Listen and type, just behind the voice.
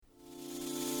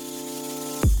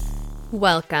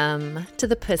Welcome to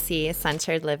the Pussy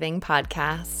Centered Living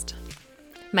podcast.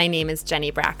 My name is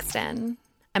Jenny Braxton.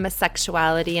 I'm a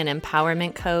sexuality and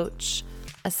empowerment coach,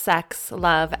 a sex,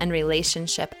 love, and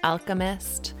relationship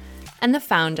alchemist, and the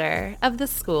founder of the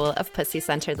School of Pussy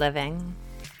Centered Living.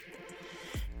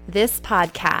 This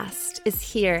podcast is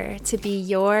here to be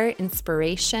your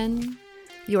inspiration,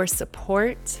 your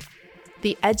support,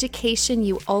 the education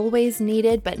you always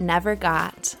needed but never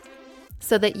got,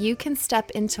 so that you can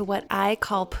step into what I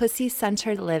call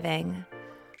pussy-centered living,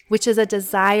 which is a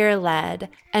desire-led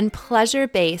and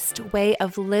pleasure-based way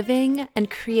of living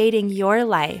and creating your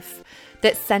life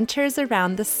that centers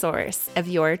around the source of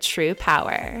your true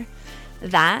power,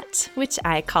 that which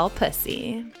I call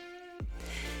pussy.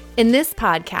 In this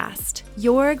podcast,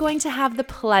 you're going to have the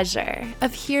pleasure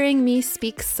of hearing me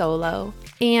speak solo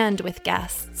and with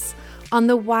guests on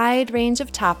the wide range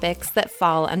of topics that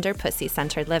fall under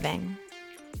pussy-centered living.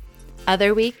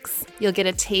 Other weeks, you'll get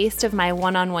a taste of my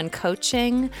one-on-one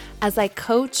coaching as I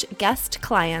coach guest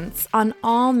clients on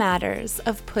all matters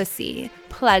of pussy,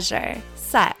 pleasure,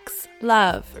 sex,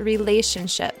 love,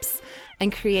 relationships,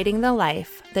 and creating the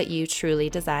life that you truly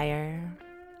desire.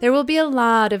 There will be a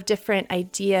lot of different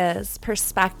ideas,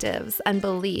 perspectives, and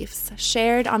beliefs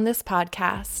shared on this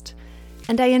podcast,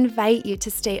 and I invite you to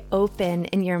stay open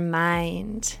in your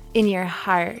mind, in your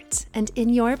heart, and in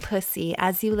your pussy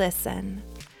as you listen.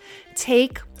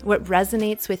 Take what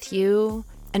resonates with you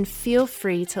and feel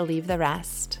free to leave the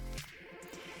rest.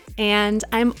 And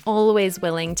I'm always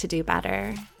willing to do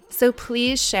better, so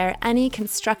please share any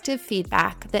constructive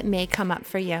feedback that may come up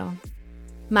for you.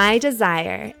 My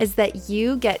desire is that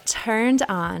you get turned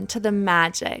on to the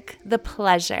magic, the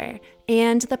pleasure,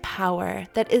 and the power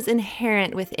that is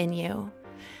inherent within you,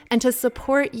 and to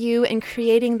support you in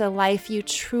creating the life you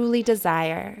truly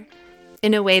desire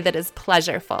in a way that is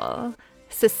pleasureful,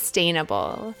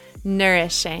 sustainable,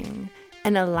 nourishing,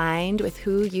 and aligned with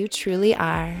who you truly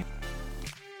are.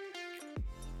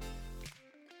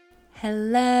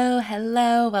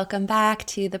 Hello. Welcome back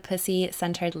to the Pussy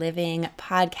Centered Living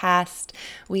podcast.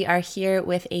 We are here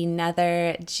with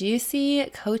another juicy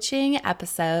coaching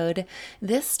episode,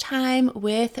 this time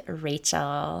with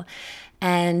Rachel.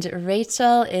 And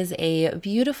Rachel is a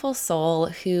beautiful soul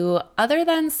who, other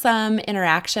than some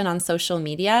interaction on social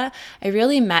media, I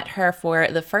really met her for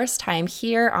the first time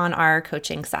here on our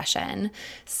coaching session.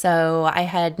 So I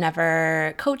had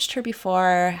never coached her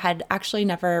before, had actually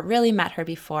never really met her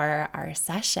before our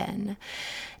session.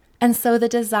 And so the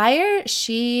desire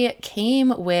she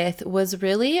came with was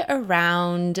really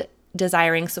around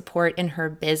desiring support in her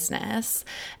business,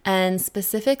 and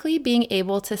specifically being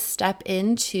able to step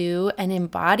into and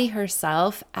embody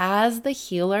herself as the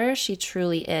healer she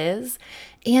truly is,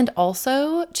 and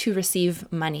also to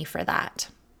receive money for that.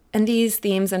 And these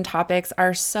themes and topics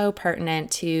are so pertinent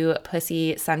to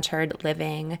pussy-centered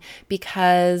living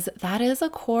because that is a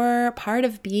core part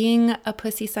of being a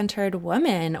pussy-centered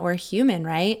woman or human,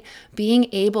 right? Being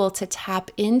able to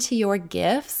tap into your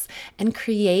gifts and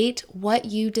create what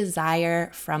you desire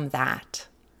from that.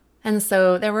 And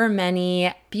so there were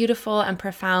many beautiful and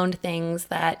profound things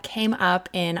that came up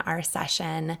in our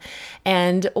session.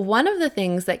 And one of the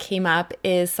things that came up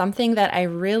is something that I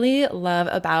really love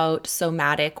about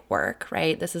somatic work,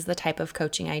 right? This is the type of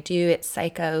coaching I do. It's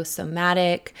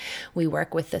psychosomatic. We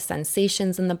work with the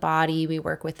sensations in the body. We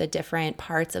work with the different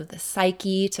parts of the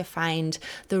psyche to find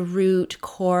the root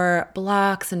core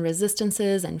blocks and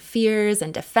resistances and fears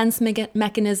and defense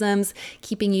mechanisms,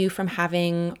 keeping you from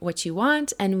having what you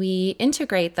want. And we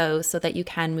integrate those so that you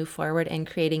can move forward in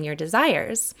creating your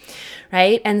desires,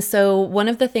 right? And so one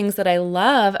of the things that I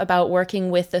love about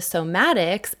working with the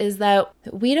somatics is that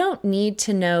we don't need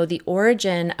to know the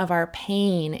origin of our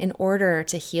pain in order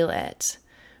to heal it,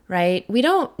 right? We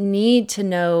don't need to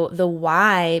know the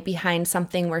why behind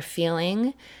something we're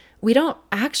feeling. We don't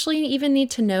actually even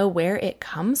need to know where it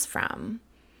comes from.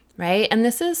 Right? And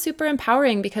this is super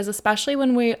empowering because especially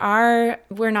when we're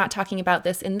not talking about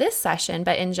this in this session,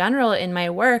 but in general in my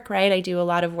work, right? I do a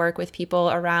lot of work with people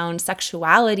around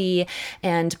sexuality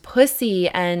and pussy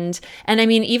and I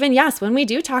mean, even yes, when we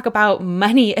do talk about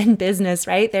money and business,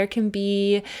 right? There can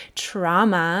be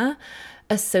trauma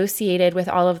associated with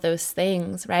all of those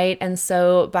things, right? And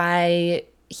so by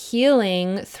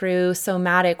healing through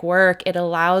somatic work, it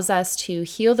allows us to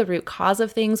heal the root cause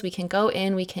of things. We can go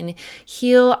in, we can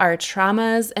heal our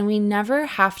traumas, and we never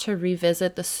have to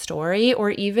revisit the story or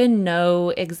even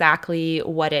know exactly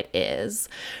what it is,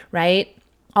 right?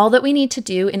 All that we need to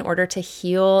do in order to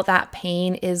heal that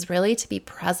pain is really to be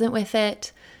present with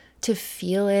it, to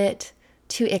feel it,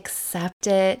 to accept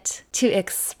it, to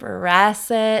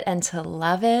express it, and to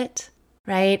love it.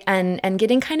 right? And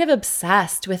getting kind of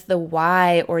obsessed with the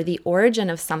why or the origin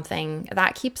of something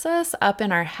that keeps us up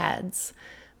in our heads.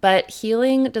 But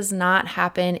healing does not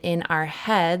happen in our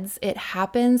heads, it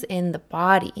happens in the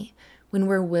body when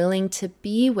we're willing to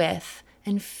be with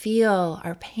and feel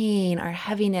our pain, our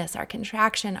heaviness, our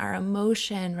contraction, our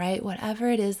emotion, right? Whatever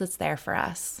it is that's there for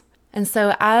us. And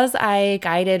so, as I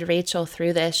guided Rachel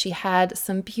through this, she had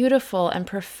some beautiful and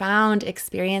profound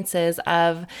experiences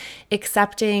of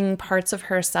accepting parts of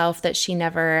herself that she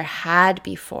never had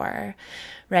before,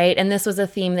 right? And this was a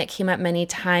theme that came up many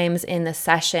times in the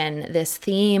session, this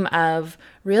theme of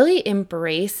really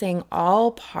embracing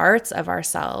all parts of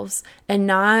ourselves and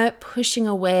not pushing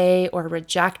away or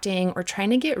rejecting or trying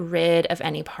to get rid of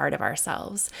any part of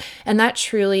ourselves. And that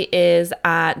truly is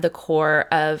at the core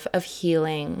of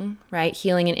healing, right?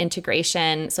 Healing and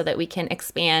integration so that we can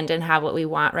expand and have what we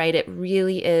want, right? It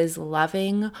really is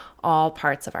loving all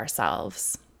parts of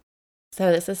ourselves. So,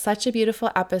 this is such a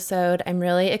beautiful episode. I'm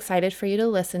really excited for you to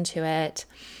listen to it.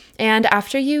 And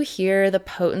after you hear the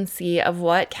potency of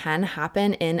what can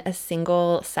happen in a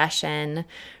single session,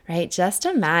 right, just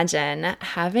imagine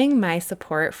having my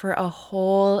support for a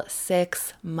whole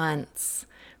 6 months,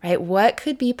 right? What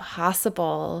could be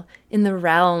possible in the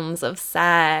realms of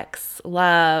sex,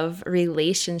 love,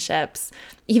 relationships,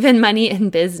 even money and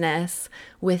business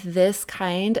with this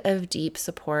kind of deep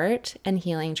support and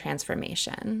healing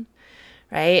transformation?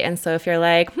 Right? And so if you're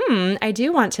like, I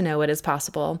do want to know what is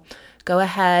possible, go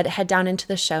ahead, head down into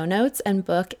the show notes and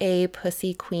book a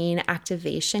Pussy Queen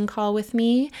activation call with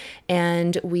me,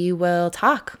 and we will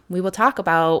talk. We will talk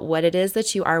about what it is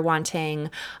that you are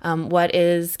wanting, what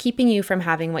is keeping you from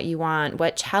having what you want,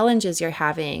 what challenges you're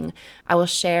having. I will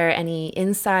share any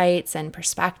insights and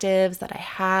perspectives that I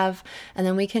have, and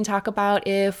then we can talk about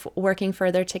if working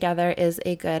further together is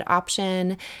a good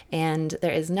option, and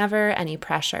there is never any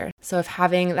pressure. So if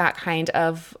having that kind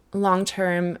of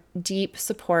long-term deep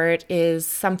support is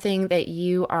something that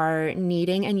you are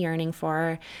needing and yearning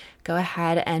for, go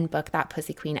ahead and book that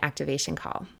Pussy Queen activation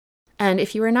call. And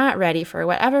if you are not ready for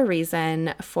whatever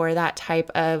reason for that type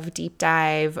of deep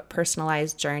dive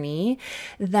personalized journey,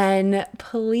 then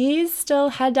please still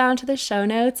head down to the show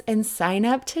notes and sign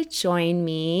up to join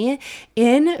me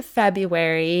in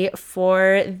February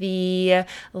for the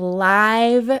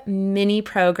live mini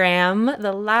program,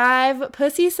 the live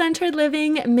Pussy Centered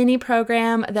Living mini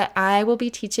program that I will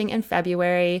be teaching in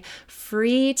February,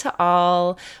 free to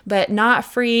all, but not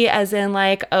free as in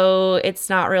like, oh,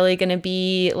 it's not really going to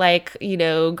be like,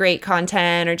 great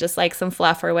content or just like some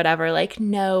fluff or whatever. Like,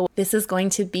 no, this is going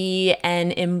to be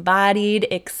an embodied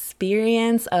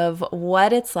experience of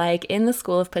what it's like in the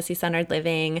School of Pussy Centered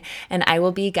Living. And I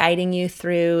will be guiding you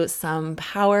through some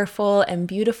powerful and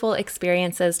beautiful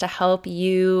experiences to help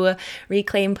you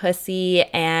reclaim pussy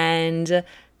and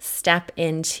step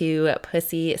into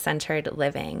pussy-centered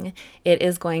living. It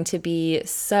is going to be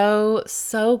so,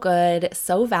 so good,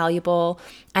 so valuable.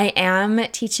 I am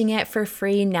teaching it for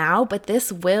free now, but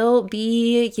this will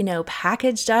be,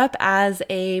 packaged up as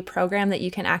a program that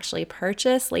you can actually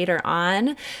purchase later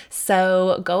on.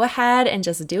 So go ahead and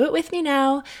just do it with me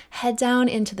now. Head down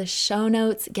into the show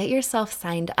notes, get yourself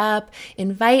signed up,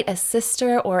 invite a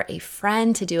sister or a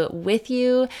friend to do it with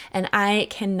you. And I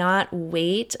cannot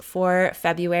wait for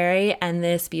February and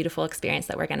this beautiful experience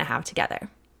that we're going to have together.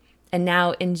 And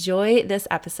now enjoy this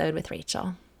episode with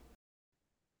Rachel.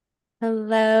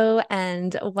 Hello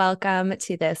and welcome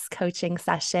to this coaching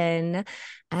session.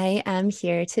 I am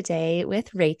here today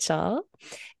with Rachel.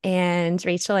 And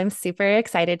Rachel, I'm super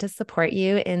excited to support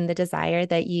you in the desire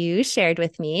that you shared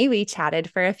with me. We chatted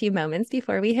for a few moments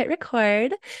before we hit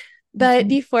record. But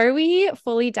before we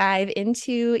fully dive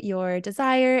into your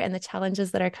desire and the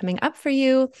challenges that are coming up for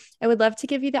you, I would love to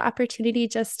give you the opportunity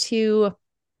just to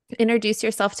introduce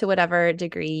yourself to whatever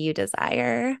degree you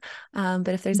desire. But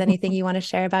if there's anything you want to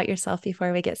share about yourself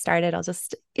before we get started, I'll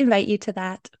just invite you to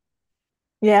that.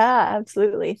 Yeah,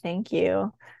 absolutely. Thank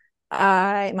you.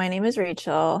 My name is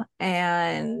Rachel,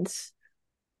 and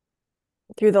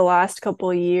through the last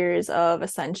couple years of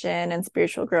ascension and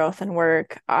spiritual growth and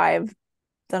work, I've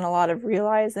done a lot of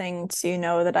realizing to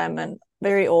know that I'm a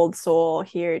very old soul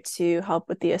here to help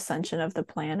with the ascension of the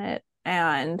planet.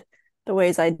 And the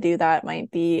ways I do that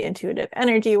might be intuitive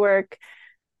energy work,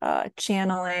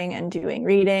 channeling and doing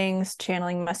readings,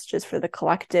 channeling messages for the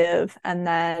collective. And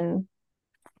then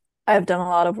I've done a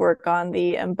lot of work on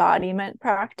the embodiment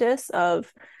practice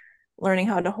of learning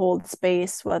how to hold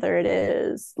space, whether it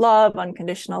is love,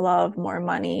 unconditional love, more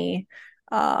money,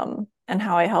 and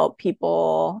how I help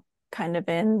people kind of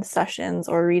in sessions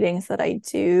or readings that I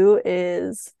do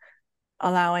is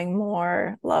allowing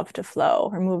more love to flow,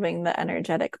 removing the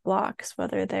energetic blocks,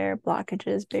 whether they're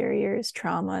blockages, barriers,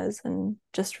 traumas, and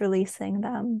just releasing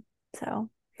them. So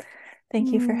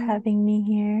thank you for Mm. having me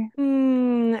here.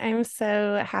 I'm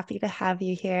so happy to have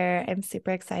you here. I'm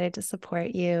super excited to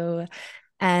support you.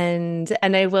 And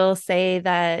I will say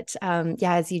that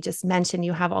yeah, as you just mentioned,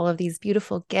 you have all of these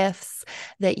beautiful gifts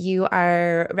that you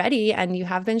are ready and you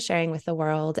have been sharing with the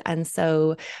world. And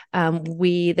so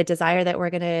the desire that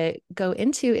we're going to go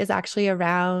into is actually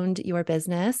around your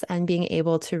business and being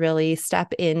able to really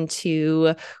step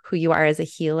into who you are as a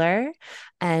healer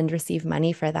and receive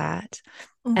money for that.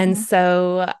 And Mm-hmm.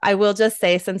 so I will just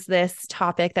say, since this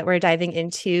topic that we're diving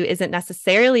into isn't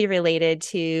necessarily related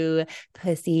to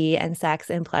pussy and sex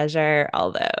and pleasure,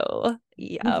 although,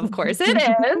 yeah, of course it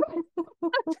is,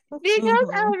 because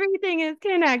Mm-hmm. everything is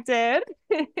connected.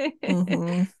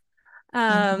 Mm-hmm.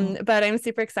 Mm-hmm. But I'm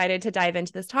super excited to dive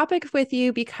into this topic with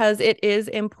you because it is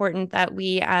important that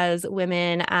we, as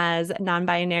women, as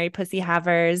non-binary pussy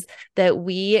havers, that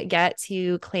we get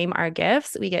to claim our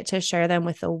gifts. We get to share them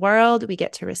with the world. We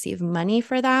get to receive money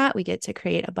for that. We get to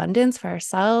create abundance for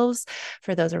ourselves,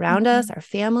 for those around us, Mm-hmm. our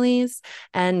families.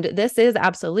 And this is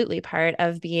absolutely part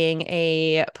of being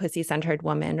a pussy-centered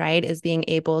woman, right? Is being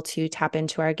able to tap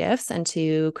into our gifts and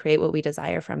to create what we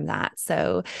desire from that.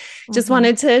 So just Mm-hmm.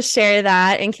 wanted to share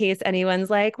that in case anyone's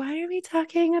like, why are we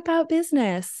talking about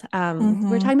business? We're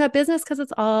Mm-hmm. talking about business because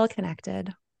it's all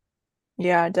connected.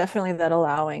 Yeah, definitely that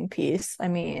allowing piece. I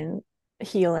mean,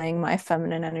 healing my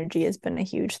feminine energy has been a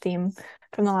huge theme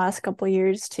from the last couple of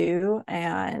years too.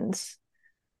 And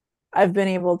I've been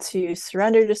able to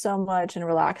surrender to so much and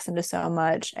relax into so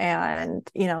much. And,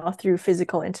 through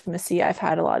physical intimacy, I've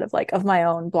had a lot of like of my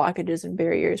own blockages and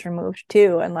barriers removed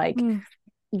too. And like Mm.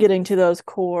 getting to those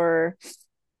core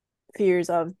fears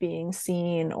of being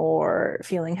seen or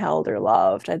feeling held or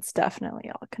loved, it's definitely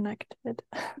all connected.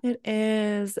 It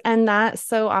is. And that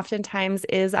so oftentimes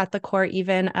is at the core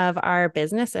even of our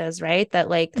businesses, right? That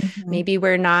like Mm-hmm. maybe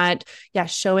we're not, yeah,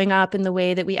 showing up in the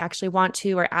way that we actually want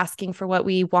to or asking for what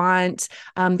we want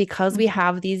because we Mm-hmm.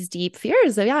 have these deep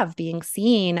fears of, yeah, of being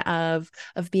seen, of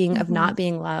Mm-hmm. not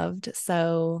being loved.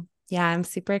 So yeah, I'm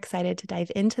super excited to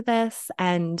dive into this,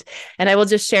 and I will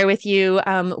just share with you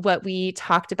what we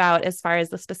talked about as far as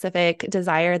the specific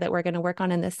desire that we're going to work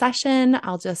on in this session.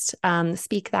 I'll just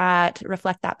speak that,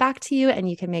 reflect that back to you, and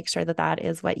you can make sure that that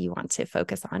is what you want to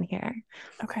focus on here.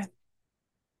 Okay.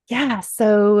 Yeah.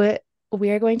 So we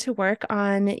are going to work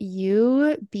on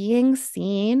you being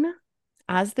seen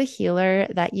as the healer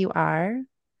that you are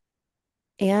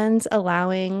and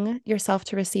allowing yourself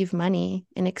to receive money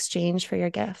in exchange for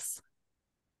your gifts.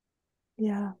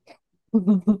 Yeah.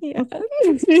 Yeah.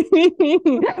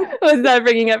 Was that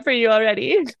bringing up for you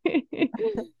already?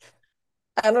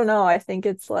 I don't know. I think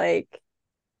it's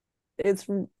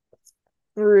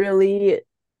really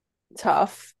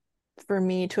tough for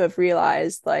me to have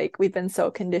realized like we've been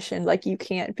so conditioned like you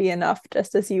can't be enough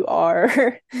just as you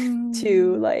are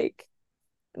to Mm, like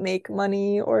make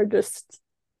money or just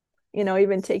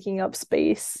even taking up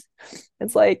space.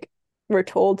 It's like we're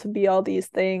told to be all these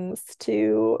things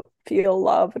to feel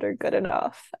loved or good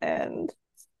enough, and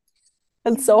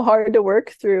it's so hard to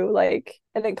work through, like,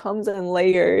 and it comes in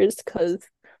layers because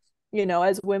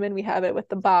as women we have it with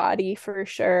the body for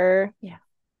sure. yeah.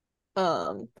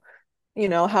 um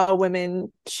how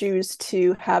women choose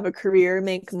to have a career,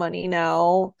 make money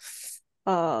now.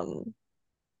 um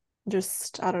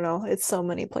just I don't know, it's so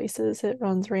many places it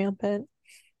runs rampant.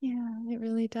 Yeah, it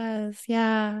really does.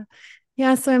 Yeah.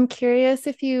 Yeah. So I'm curious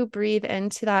if you breathe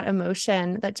into that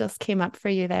emotion that just came up for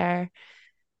you there.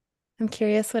 I'm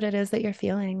curious what it is that you're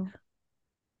feeling.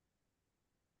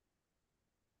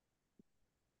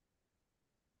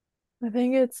 I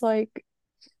think it's like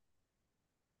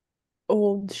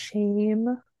old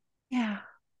shame, Yeah.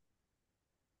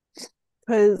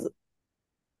 because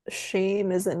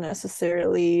shame isn't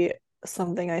necessarily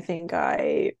something I think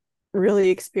I really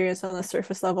experienced on the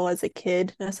surface level as a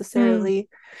kid Mm, necessarily.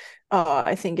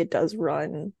 I think it does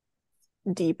run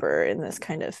deeper in this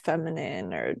kind of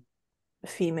feminine or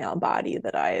female body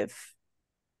that I've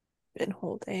been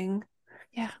holding.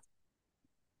 yeah.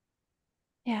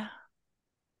 Yeah.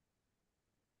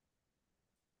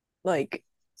 Like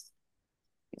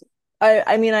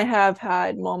I mean I have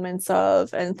had moments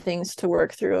of and things to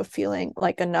work through of feeling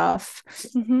like enough.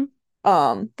 Hmm.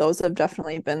 Those have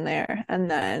definitely been there. And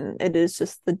then it is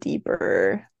just the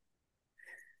deeper,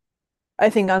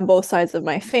 I think on both sides of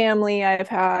my family,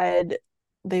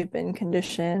 they've been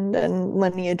conditioned and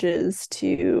lineages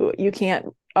to you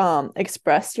can't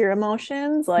express your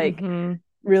emotions, like Hmm.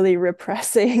 really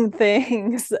repressing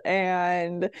things.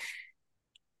 And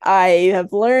I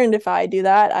have learned if I do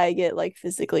that, I get like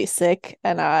physically sick.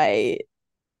 And I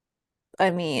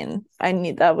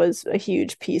need that was a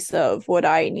huge piece of what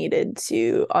I needed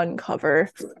to uncover.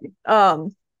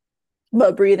 Um,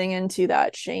 but breathing into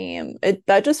that shame, it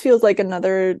that just feels like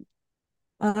another,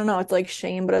 I don't know, it's like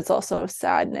shame, but it's also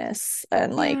sadness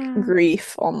and like Yeah.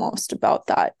 grief almost about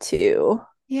that too.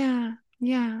 Yeah.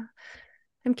 Yeah.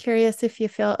 I'm curious if you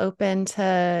feel open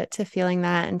to feeling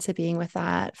that and to being with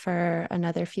that for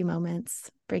another few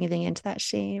moments, breathing into that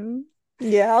shame.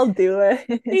 Yeah, I'll do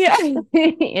it. Yeah.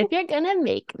 If you're gonna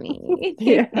make me.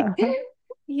 Yeah.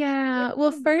 Yeah.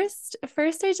 Well, first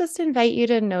I just invite you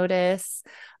to notice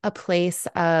a place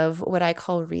of what I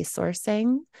call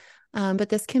resourcing. But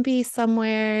this can be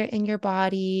somewhere in your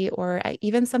body or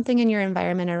even something in your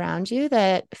environment around you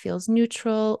that feels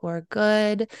neutral or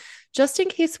good, just in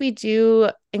case we do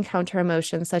encounter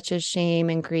emotions such as shame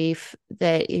and grief,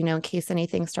 that, in case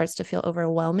anything starts to feel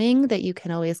overwhelming, that you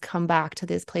can always come back to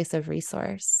this place of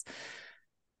resource.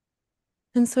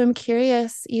 And so I'm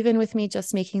curious, even with me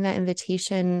just making that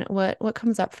invitation, what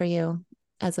comes up for you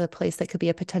as a place that could be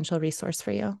a potential resource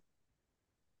for you?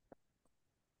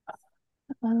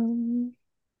 Um,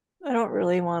 I don't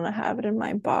really want to have it in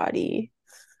my body.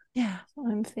 Yeah. So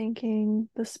I'm thinking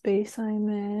the space I'm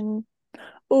in.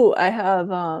 Oh, I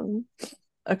have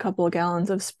a couple of gallons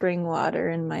of spring water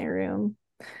in my room.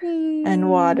 And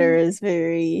water Mm, is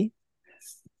very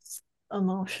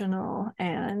emotional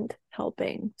and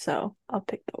helping. So I'll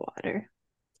pick the water.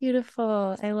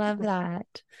 beautiful. I love that.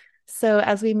 So,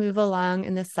 as we move along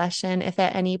in this session, if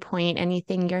at any point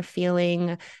anything you're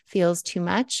feeling feels too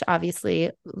much,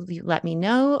 obviously let me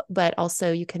know, but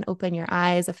also you can open your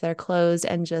eyes if they're closed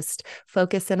and just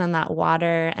focus in on that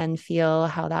water and feel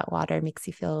how that water makes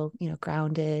you feel,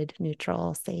 grounded,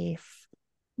 neutral, safe.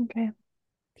 Okay.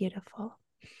 Beautiful.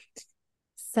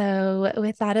 So,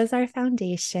 with that as our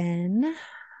foundation,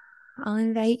 I'll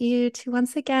invite you to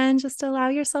once again just allow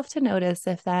yourself to notice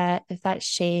if that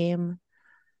shame,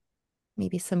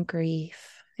 maybe some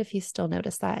grief, if you still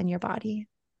notice that in your body.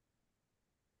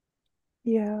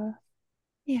 Yeah.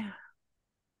 Yeah.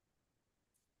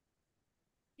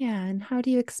 Yeah. And how do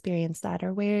you experience that,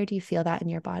 or where do you feel that in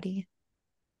your body?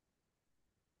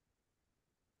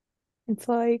 It's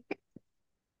like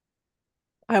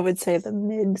I would say the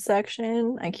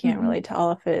midsection. I can't Mm-hmm. really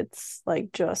tell if it's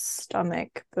like just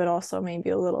stomach, but also maybe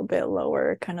a little bit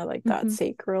lower, kind of like that Mm-hmm.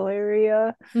 sacral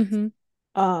area. Mm-hmm.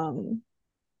 Um,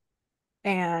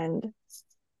 and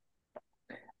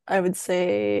I would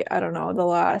say, I don't know, the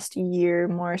last year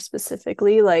more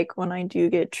specifically, like when I do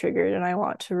get triggered and I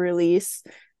want to release,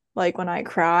 like when I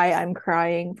cry, I'm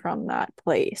crying from that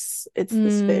place. It's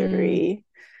this Mm, very,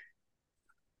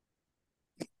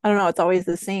 I don't know, it's always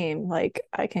the same. Like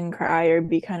I can cry or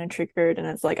be kind of triggered, and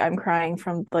it's like I'm crying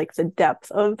from like the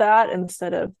depth of that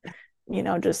instead of,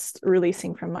 just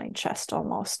releasing from my chest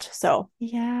almost. So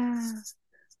yeah.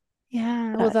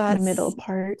 Yeah. Well, that middle that's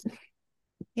part.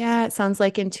 Yeah, it sounds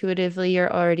like intuitively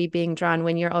you're already being drawn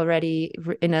when you're already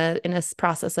in a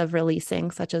process of releasing,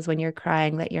 such as when you're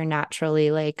crying, that you're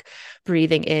naturally like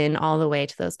breathing in all the way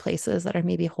to those places that are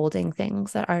maybe holding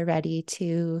things that are ready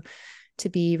to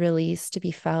be released, to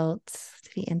be felt, to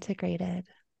be integrated.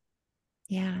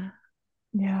 Yeah.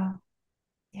 Yeah.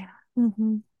 Yeah.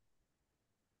 Hmm.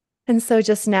 And so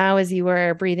just now, as you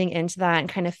were breathing into that and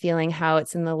kind of feeling how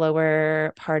it's in the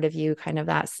lower part of you, kind of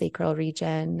that sacral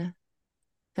region,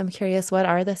 I'm curious, what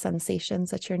are the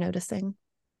sensations that you're noticing?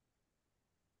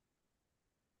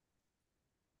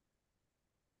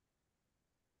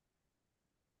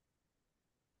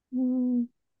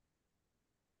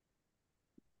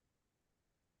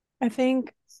 I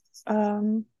think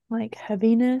like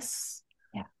heaviness.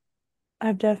 Yeah.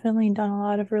 I've definitely done a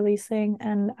lot of releasing,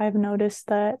 and I've noticed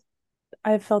that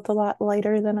I've felt a lot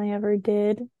lighter than I ever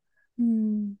did,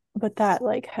 Mm, but that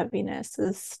like heaviness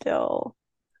is still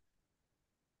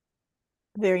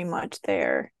very much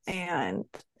there. And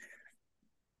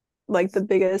like the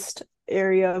biggest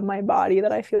area of my body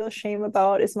that I feel shame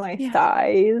about is my yeah.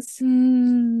 thighs.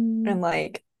 Mm, And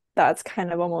like that's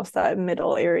kind of almost that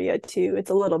middle area too. It's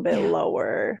a little bit yeah.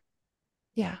 lower,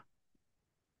 Yeah.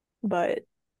 but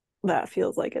that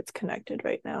feels like it's connected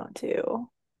right now too.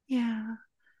 Yeah.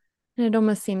 And it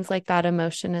almost seems like that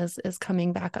emotion is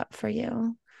coming back up for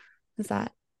you. Is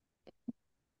that,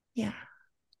 yeah.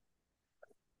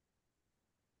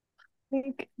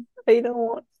 Like I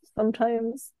don't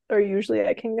sometimes or usually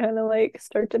I can kind of like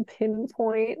start to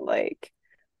pinpoint like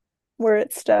where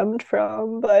it stemmed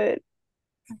from, but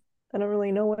I don't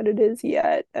really know what it is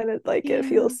yet. And it Yeah.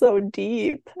 feels so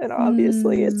deep. And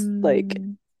obviously it's like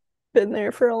Mm, been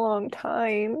there for a long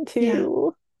time yeah.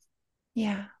 too.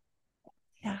 Yeah.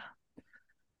 Yeah.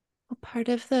 Well, part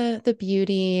of the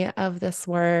beauty of this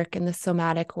work and the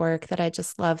somatic work that I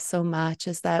just love so much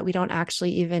is that we don't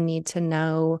actually even need to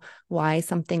know why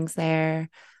something's there.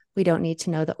 We don't need to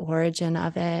know the origin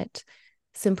of it.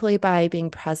 Simply by being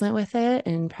present with it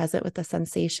and present with the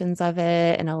sensations of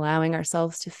it and allowing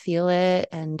ourselves to feel it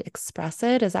and express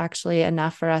it is actually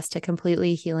enough for us to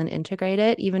completely heal and integrate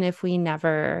it, even if we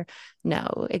never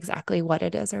know exactly what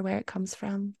it is or where it comes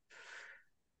from.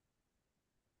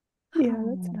 Yeah,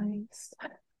 that's Oh. nice.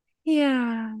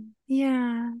 Yeah.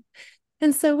 Yeah.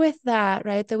 And so with that,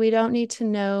 right, that we don't need to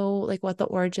know like what the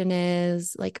origin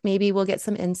is, like maybe we'll get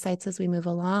some insights as we move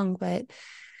along, but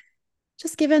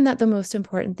just given that the most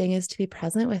important thing is to be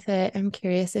present with it, I'm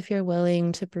curious if you're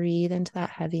willing to breathe into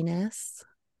that heaviness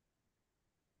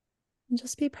and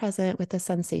just be present with the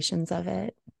sensations of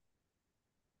it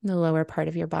in the lower part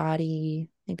of your body,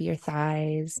 maybe your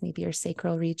thighs, maybe your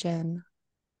sacral region.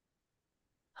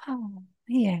 Oh,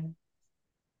 yeah.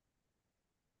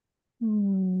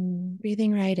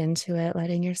 Breathing right into it,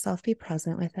 letting yourself be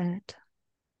present with it.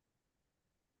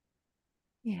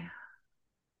 Yeah.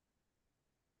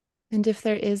 And if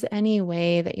there is any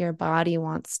way that your body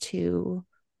wants to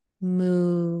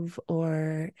move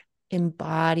or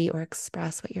embody or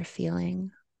express what you're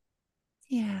feeling,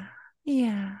 yeah,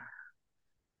 yeah,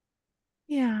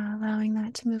 yeah, allowing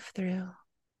that to move through.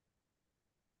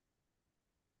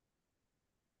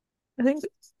 I think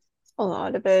a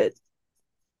lot of it,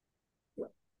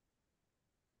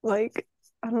 like,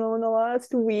 I don't know, in the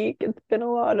last week, it's been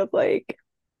a lot of like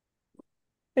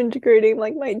integrating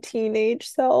like my teenage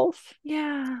self.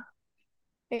 Yeah,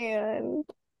 And,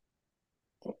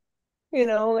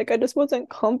 like I just wasn't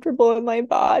comfortable in my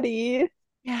body.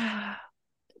 yeah,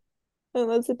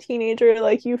 And as a teenager,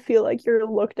 like you feel like you're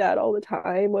looked at all the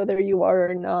time, whether you are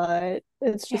or not.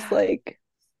 It's just yeah, like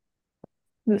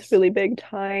this really big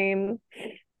time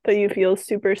that you feel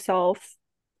super self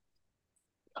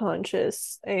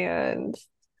conscious, and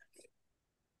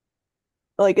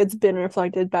like it's been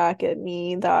reflected back at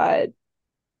me that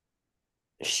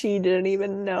she didn't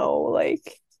even know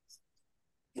like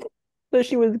that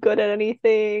she was good at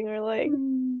anything, or like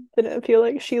mm, didn't feel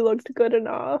like she looked good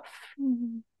enough,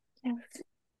 yeah,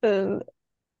 and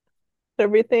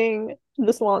everything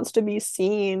just wants to be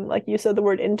seen. Like you said, the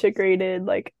word integrated,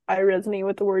 like I resonate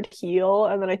with the word heal,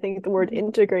 and then I think the word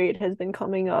integrate has been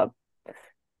coming up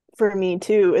for me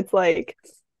too. It's like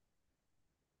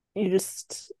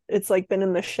it's like been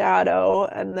in the shadow,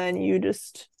 and then you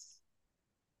just,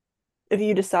 if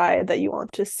you decide that you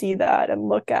want to see that and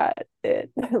look at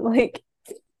it, like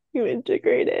you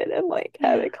integrate it and like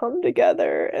have yeah, it come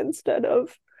together, instead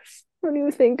of when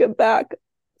you think back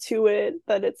to it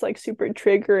that it's like super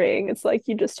triggering. It's like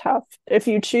you just have, if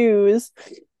you choose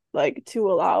like to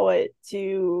allow it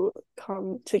to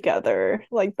come together,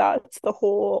 like that's the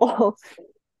whole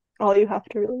all you have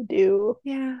to really do.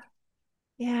 yeah.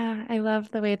 Yeah, I love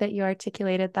the way that you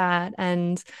articulated that.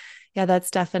 And yeah,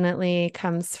 that's definitely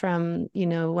comes from,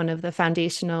 one of the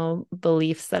foundational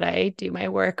beliefs that I do my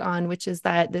work on, which is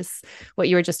that this, what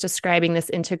you were just describing,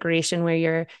 this integration where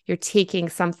you're taking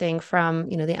something from,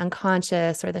 the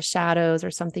unconscious or the shadows or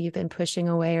something you've been pushing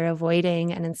away or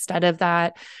avoiding. And instead of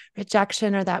that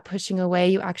rejection or that pushing away,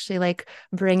 you actually like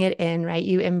bring it in, right?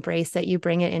 You embrace it, you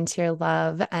bring it into your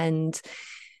love. And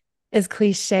as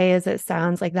cliche as it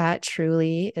sounds, like that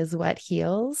truly is what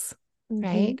heals, Mm-hmm.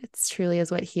 right? It's truly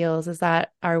is what heals, is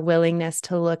that our willingness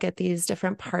to look at these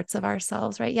different parts of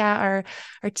ourselves, right? Yeah,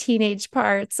 our teenage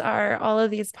parts are all of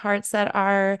these parts that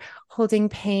are holding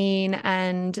pain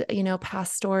and,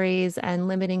 past stories and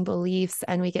limiting beliefs,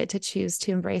 and we get to choose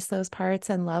to embrace those parts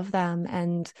and love them.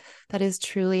 And that is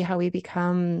truly how we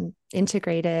become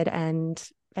integrated and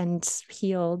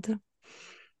healed.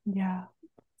 Yeah.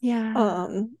 Yeah.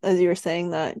 As you were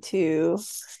saying that too,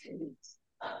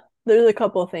 there's a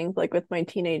couple of things like with my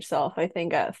teenage self. I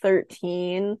think at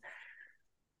 13,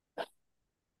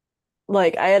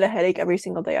 like I had a headache every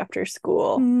single day after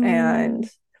school, and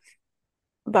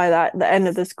Mm, by the end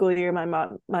of the school year, my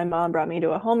mom brought me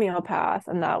to a homeopath,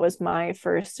 and that was my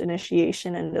first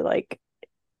initiation into like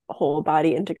whole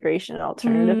body integration and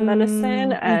alternative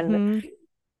medicine. And mm-hmm.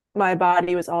 my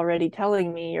body was already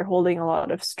telling me you're holding a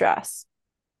lot of stress.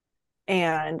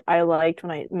 And I liked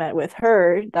when I met with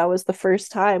her, that was the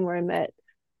first time where I met,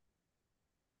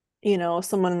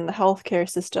 someone in the healthcare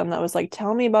system that was like,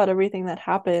 tell me about everything that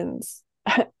happens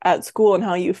at school and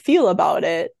how you feel about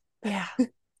it. Yeah.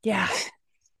 Yeah.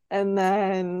 And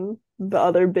then the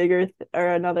other or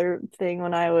another thing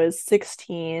when I was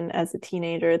 16 as a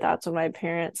teenager, that's when my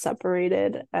parents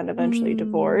separated and eventually Mm,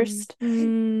 divorced.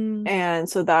 mm, And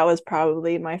so that was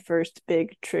probably my first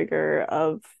big trigger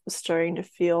of starting to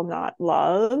feel not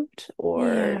loved or,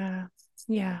 yeah.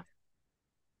 Yeah.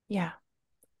 Yeah.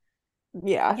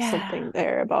 yeah, Yeah. something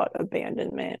there about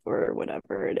abandonment or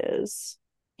whatever it is.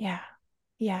 Yeah.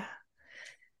 Yeah.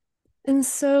 And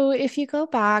so if you go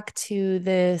back to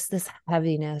this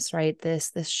heaviness, right?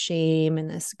 This shame and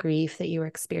this grief that you were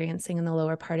experiencing in the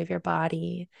lower part of your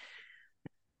body,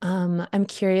 I'm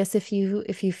curious if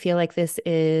you feel like this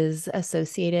is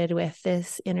associated with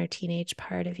this inner teenage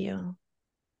part of you,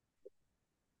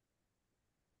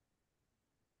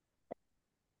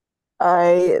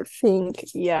 I think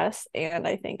yes, and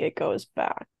I think it goes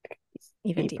back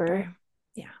even deeper. deeper.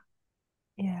 Yeah.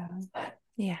 Yeah.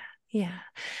 Yeah. Yeah.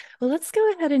 Well, let's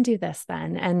go ahead and do this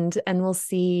then, and we'll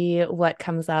see what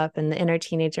comes up. And the inner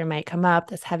teenager might come up,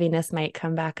 this heaviness might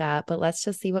come back up, but let's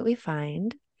just see what we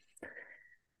find.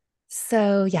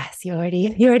 So, yes, you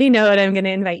already know what I'm going to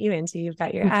invite you into. You've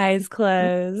got your eyes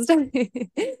closed.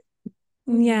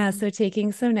 Yeah, Mm. so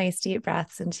taking some nice deep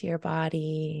breaths into your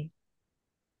body.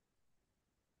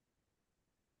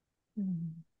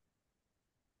 Mm.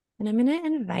 And I'm going to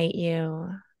invite you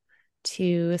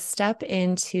to step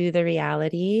into the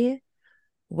reality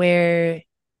where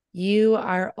you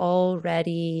are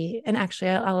already, and actually,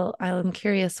 I'm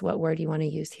curious what word you want to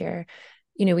use here.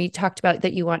 You know, we talked about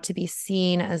that you want to be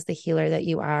seen as the healer that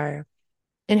you are.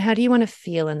 And how do you want to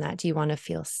feel in that? Do you want to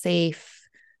feel safe?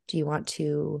 Do you want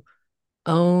to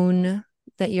own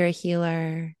that you're a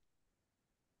healer?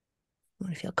 You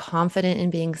want to feel confident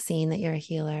in being seen that you're a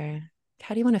healer?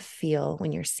 How do you want to feel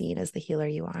when you're seen as the healer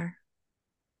you are?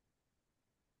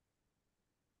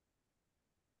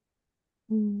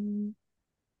 Mm.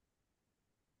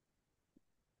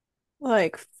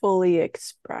 Like fully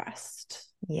expressed.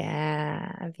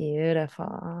 Yeah,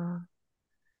 beautiful.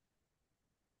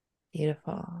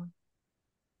 Beautiful.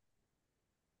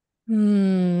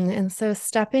 And so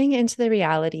stepping into the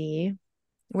reality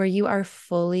where you are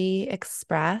fully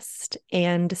expressed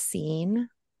and seen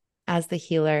as the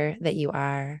healer that you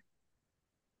are,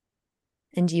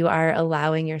 and you are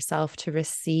allowing yourself to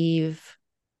receive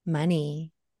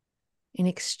money in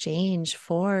exchange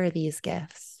for these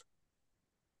gifts.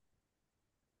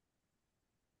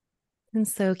 And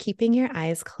so keeping your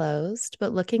eyes closed,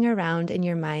 but looking around in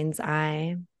your mind's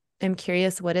eye, I'm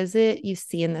curious, what is it you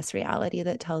see in this reality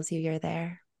that tells you you're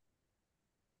there?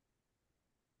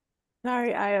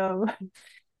 Sorry, I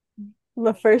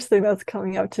the first thing that's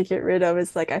coming up to get rid of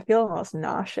is like I feel almost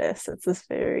nauseous. It's this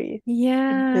very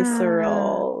Yeah.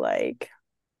 visceral, like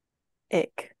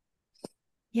ick.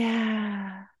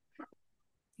 Yeah.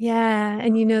 Yeah.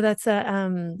 And you know, that's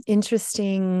a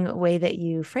interesting way that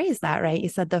you phrase that, right? You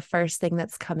said the first thing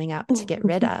that's coming up to get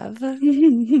rid of.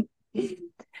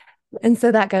 And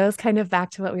so that goes kind of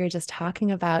back to what we were just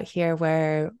talking about here,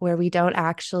 where we don't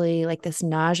actually like this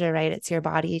nausea, right? It's your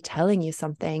body telling you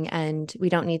something, and we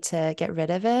don't need to get rid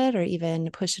of it or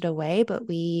even push it away, but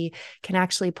we can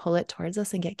actually pull it towards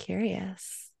us and get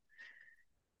curious.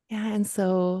 Yeah. And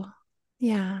so,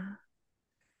 yeah,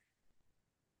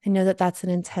 I know that that's an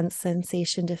intense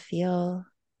sensation to feel.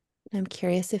 I'm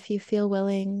curious if you feel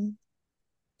willing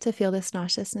to feel this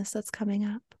nauseousness that's coming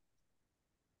up.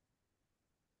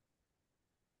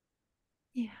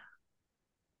 Yeah.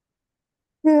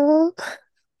 Yeah.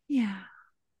 Yeah.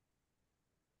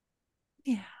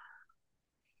 Yeah.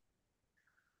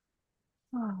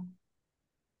 Oh.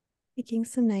 Taking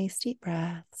some nice deep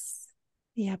breaths.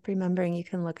 Yep, remembering you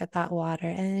can look at that water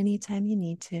anytime you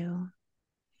need to.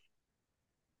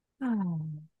 Oh.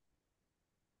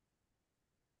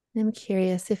 I'm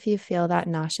curious if you feel that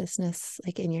nauseousness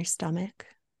like in your stomach.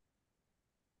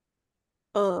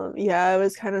 Yeah, I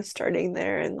was kind of starting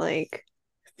there and like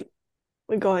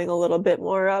going a little bit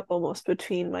more up, almost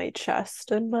between my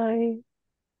chest and my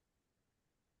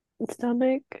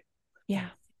stomach. Yeah.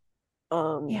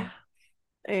 Um, Yeah.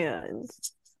 and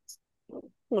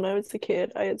when I was a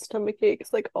kid, I had stomach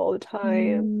aches like all the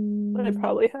time. I Mm-hmm.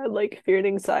 probably had like fear and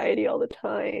anxiety all the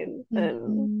time, and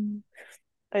Mm-hmm.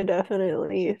 I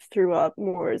definitely threw up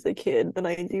more as a kid than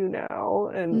I do now.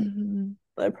 And Mm-hmm.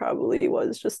 I probably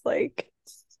was just like,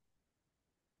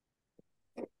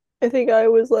 I think I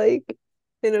was like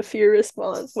in a fear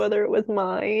response, whether it was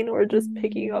mine or just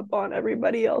picking up on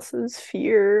everybody else's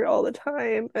fear all the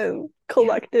time and Yeah.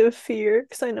 collective fear,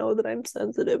 because I know that I'm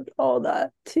sensitive to all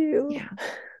that too. Yeah.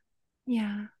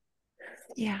 Yeah.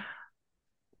 Yeah.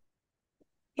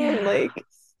 And Yeah. like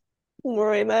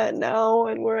where I'm at now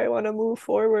and where I want to move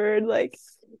forward, like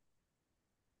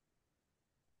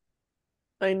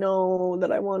I know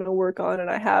that I want to work on, and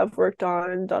I have worked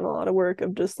on and done a lot of work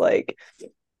of just like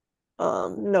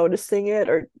noticing it,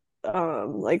 or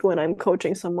like when I'm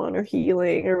coaching someone or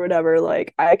healing or whatever,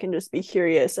 like I can just be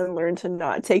curious and learn to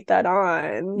not take that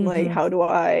on. Like, Mm-hmm. how do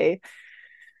I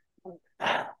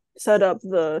set up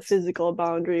the physical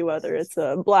boundary, whether it's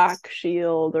a black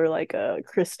shield or like a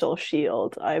crystal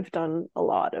shield? I've done a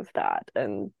lot of that,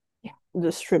 and Yeah.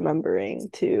 just remembering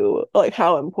to like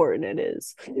how important it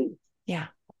is. Yeah.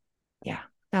 Yeah.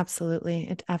 Absolutely.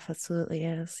 It absolutely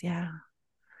is. Yeah.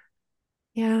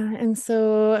 Yeah. And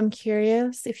so I'm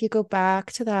curious if you go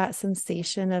back to that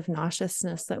sensation of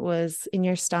nauseousness that was in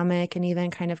your stomach and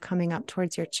even kind of coming up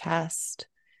towards your chest.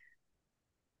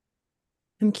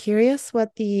 I'm curious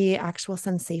what the actual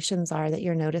sensations are that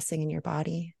you're noticing in your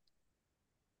body.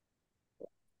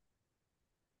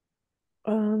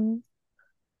 um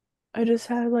I just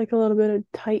had like a little bit of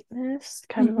tightness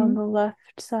kind of on Mm-hmm. the left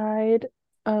side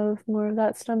of more of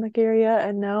that stomach area,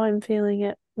 and now I'm feeling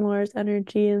it more as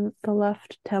energy in the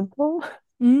left temple.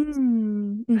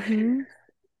 Mm-hmm.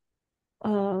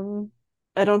 Um,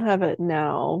 I don't have it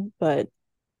now, but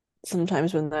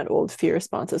sometimes when that old fear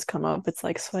responses come up, it's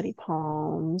like sweaty Yeah.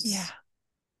 palms. Yeah.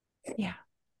 Yeah.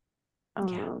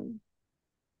 Um,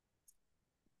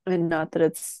 and not that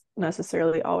it's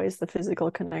necessarily always the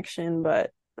physical connection,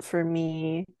 but for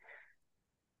me,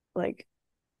 like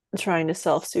trying to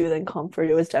self-soothe and comfort,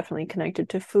 it was definitely connected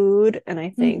to food, and I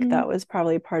think Mm-hmm. that was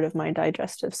probably part of my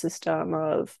digestive system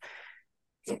of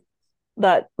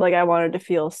that, like I wanted to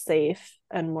feel safe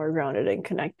and more grounded and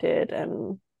connected,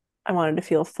 and I wanted to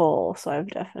feel full, so I've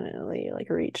definitely like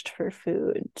reached for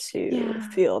food to Yeah.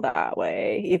 feel that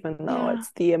way, even though Yeah.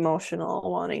 it's the emotional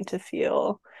wanting to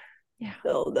feel Yeah.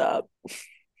 filled up.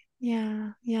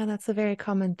 Yeah. Yeah. That's a very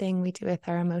common thing we do with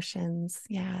our emotions.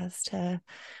 Yeah. Is to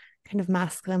kind of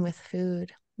mask them with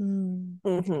food. Mm.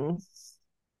 Mm-hmm.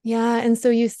 Yeah. And so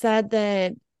you said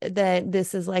that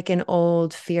this is like an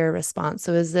old fear response.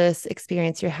 So is this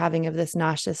experience you're having of this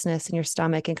nauseousness in your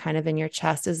stomach and kind of in your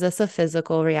chest, is this a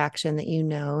physical reaction that you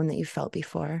know and that you felt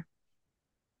before?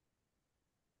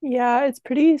 Yeah, it's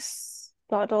pretty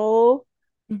subtle.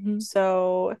 Mm-hmm.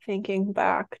 So thinking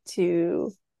back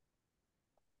to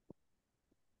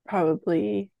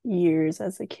probably years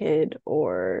as a kid,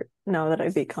 or now that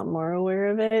I've become more aware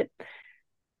of it,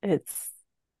 it's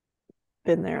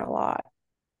been there a lot.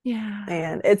 Yeah.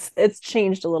 And it's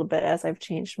changed a little bit as I've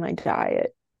changed my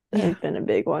diet. Yeah. Has been a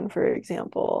big one, for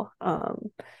example.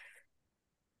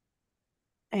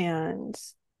 And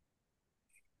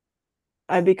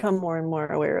I've become more and more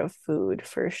aware of food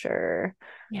for sure.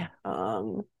 Yeah.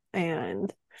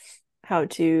 And how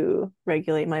to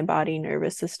regulate my body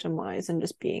nervous system wise, and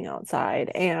just being outside,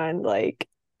 and like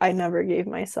I never gave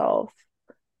myself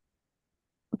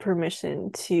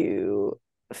permission to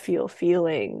feel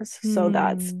feelings. So Hmm.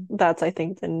 that's I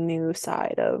think the new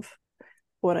side of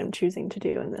what I'm choosing to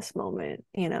do in this moment,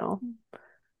 you know.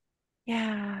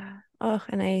 Yeah. Oh,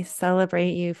 and I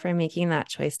celebrate you for making that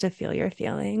choice to feel your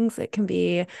feelings. It can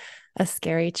be a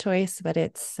scary choice, but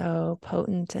it's so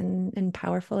potent and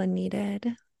powerful and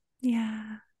needed.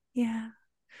 Yeah. Yeah.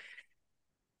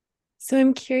 So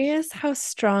I'm curious how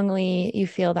strongly you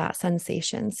feel that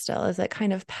sensation still. Is it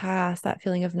kind of past that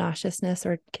feeling of nauseousness,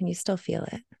 or can you still feel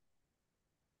it?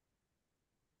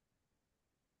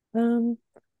 Um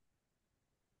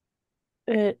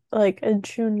it like a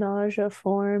true nausea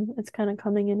form, it's kind of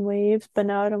coming in waves, but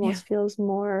now it Yeah. almost feels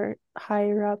more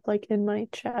higher up, like in my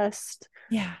chest.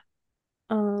 Yeah.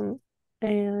 um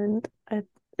and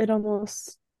it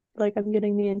almost like I'm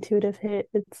getting the intuitive hit.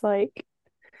 It's like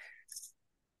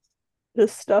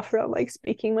just stuff around like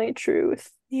speaking my truth.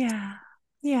 Yeah.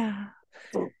 Yeah.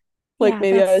 Like Yeah.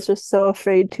 maybe I was That's, just so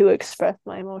afraid to express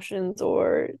my emotions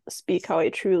or speak how I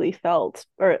truly felt,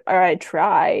 or I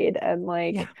tried, and yeah.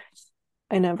 like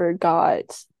I never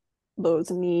got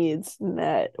those needs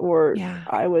met, or Yeah.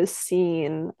 I was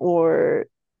seen or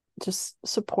just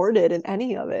supported in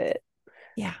any of it.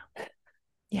 Yeah.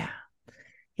 Yeah.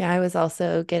 Yeah, I was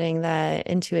also getting that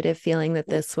intuitive feeling that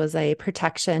this was a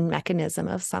protection mechanism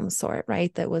of some sort,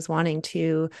 right? That was wanting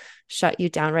to shut you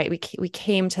down, right? We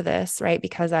came to this, right?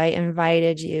 Because I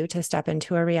invited you to step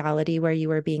into a reality where you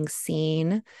were being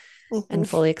seen and Mm-hmm.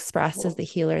 fully expressed as the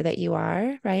healer that you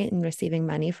are, right? And receiving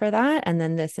money for that. And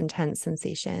then this intense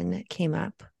sensation came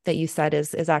up that you said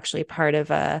is actually part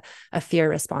of a fear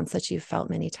response that you've felt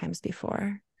many times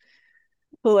before.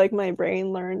 So like my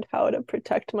brain learned how to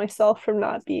protect myself from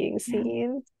not being Yeah.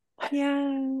 seen.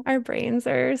 Yeah, our brains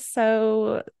are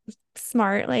so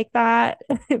smart like that.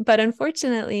 But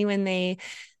unfortunately, when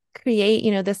create,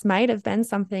 this might have been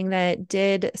something that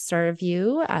did serve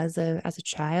you as a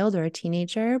child or a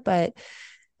teenager, but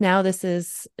now this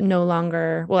is no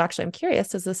longer, well, actually, I'm curious,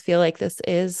 does this feel like this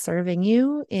is serving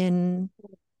you in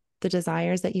the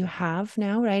desires that you have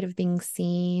now, right? Of being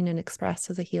seen and expressed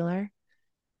as a healer?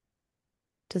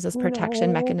 Does this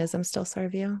protection No, mechanism still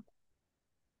serve you?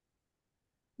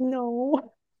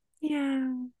 no.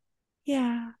 Yeah.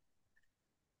 Yeah.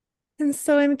 And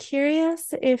so I'm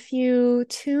curious if you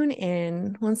tune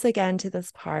in once again to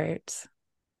this part,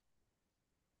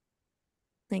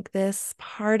 like this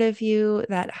part of you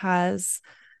that has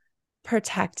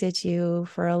protected you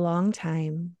for a long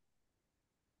time.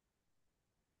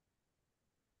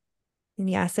 And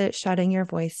yes, it's shutting your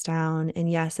voice down. And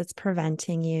yes, it's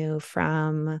preventing you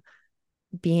from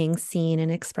being seen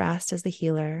and expressed as the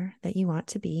healer that you want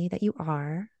to be, that you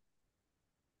are.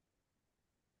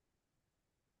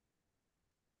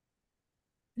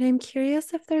 And I'm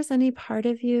curious if there's any part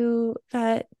of you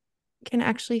that can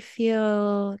actually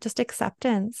feel just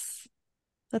acceptance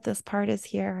that this part is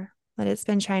here, that it's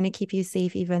been trying to keep you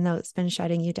safe, even though it's been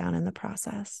shutting you down in the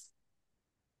process.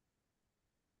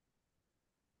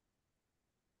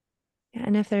 Yeah,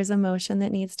 and if there's emotion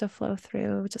that needs to flow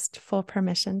through, just full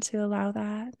permission to allow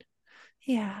that.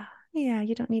 Yeah, yeah,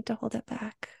 you don't need to hold it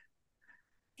back.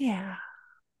 Yeah,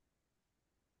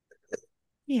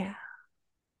 yeah,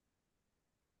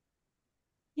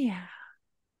 yeah.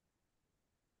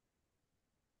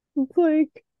 It's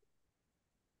like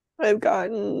I've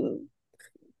gotten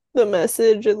the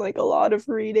message in like a lot of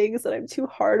readings that I'm too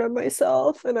hard on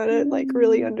myself and I didn't like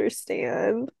really Mm,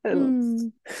 understand. And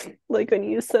mm, like when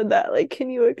you said that, like, can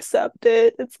you accept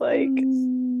it? It's like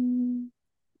mm,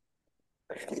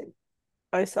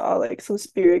 I saw like some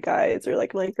spirit guides or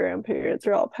like my grandparents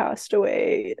are all passed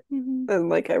away. mhm, And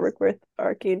like I work with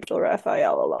Archangel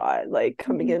Raphael a lot, like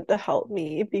coming mhm, in to help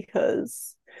me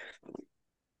because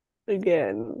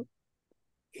again,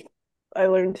 I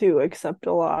learned to accept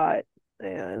a lot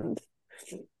and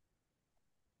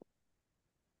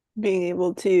being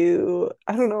able to,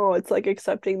 I don't know, it's like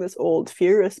accepting this old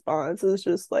fear response is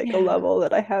just like a yeah, level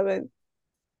that I haven't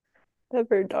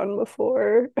ever done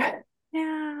before.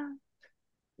 yeah.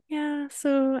 Yeah.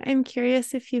 So I'm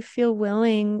curious if you feel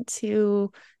willing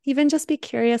to even just be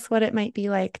curious what it might be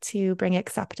like to bring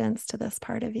acceptance to this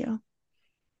part of you.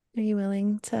 Are you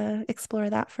willing to explore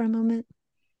that for a moment?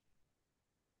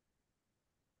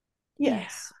 Yeah.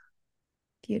 Yes.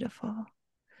 Beautiful.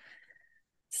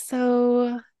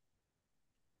 So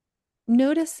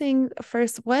noticing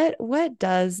first, what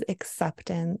does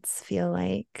acceptance feel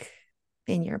like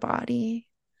in your body?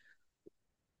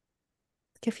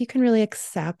 If you can really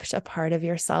accept a part of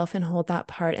yourself and hold that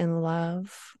part in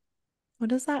love, what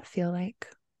does that feel like?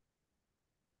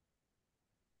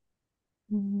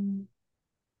 Mm.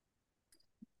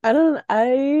 I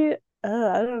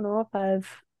don't know if I've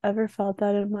ever felt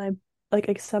that in my like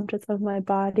acceptance of my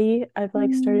body. I've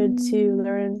like started to Mm,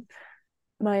 learn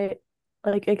my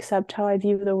like accept how I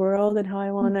view the world and how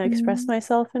I want to express mhm,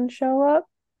 myself and show up.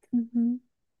 mhm,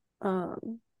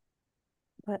 Um,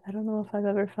 but I don't know if I've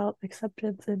ever felt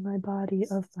acceptance in my body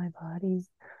of my body,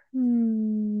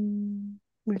 mm,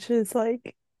 which is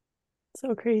like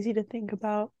so crazy to think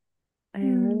about.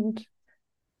 And mm,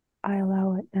 I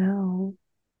allow it now.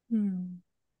 mm.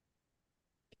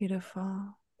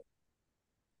 Beautiful.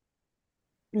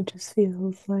 It just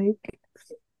feels like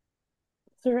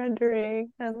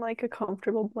surrendering and like a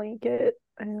comfortable blanket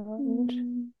and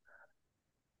Mm,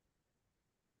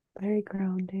 very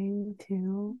grounding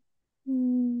too.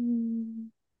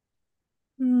 mm,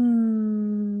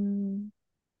 mm,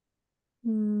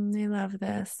 I love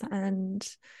this. And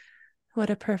what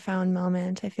a profound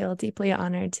moment. I feel deeply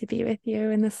honored to be with you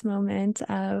in this moment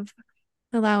of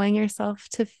allowing yourself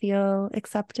to feel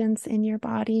acceptance in your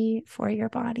body for your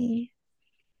body.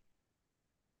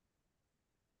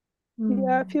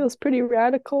 Yeah, it Mm. feels pretty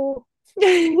radical.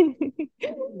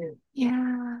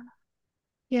 Yeah,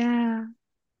 yeah,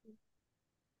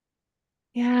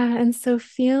 yeah. And so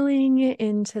feeling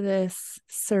into this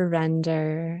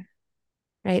surrender,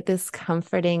 right? This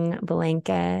comforting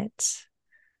blanket,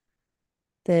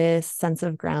 this sense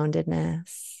of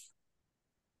groundedness,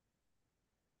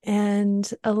 and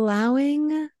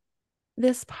allowing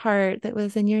this part that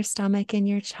was in your stomach and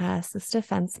your chest, this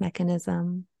defense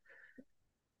mechanism,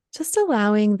 just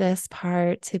allowing this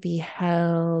part to be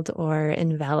held or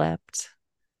enveloped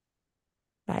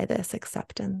by this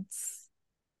acceptance.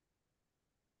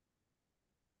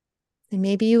 And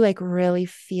maybe you like really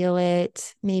feel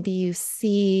it. Maybe you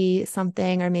see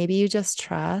something, or maybe you just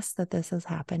trust that this is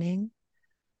happening.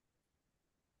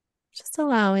 Just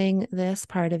allowing this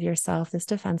part of yourself, this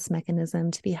defense mechanism,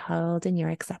 to be held in your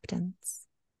acceptance.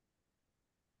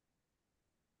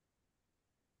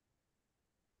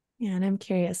 Yeah, and I'm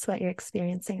curious what you're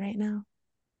experiencing right now.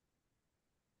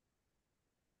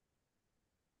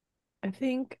 I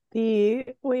think the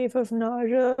wave of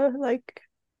nausea like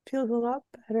feels a lot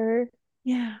better.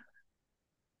 Yeah.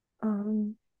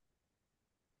 Um,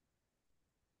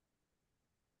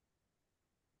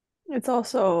 it's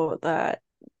also that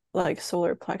like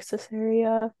solar plexus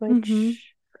area, Mm-hmm.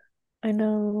 which I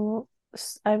know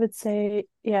I would say,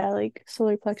 yeah, like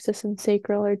solar plexus and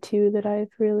sacral are two that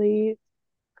I've really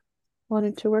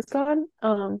wanted to work on.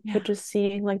 Yeah. But just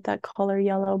seeing like that color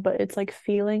yellow, but it's like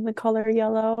feeling the color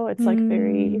yellow. It's like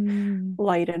very Mm.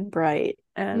 light and bright.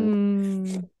 And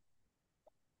Mm.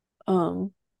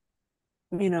 um,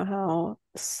 you know how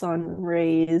sun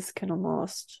rays can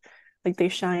almost like they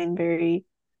shine very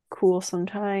cool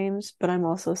sometimes, but I'm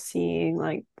also seeing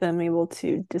like them able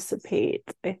to dissipate,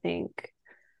 I think,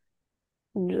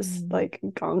 and just Mm. like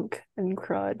gunk and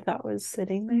crud that was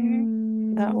sitting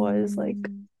there. That was like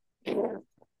Mm.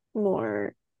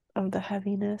 more of the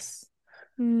heaviness.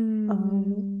 Um,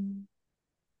 Mm.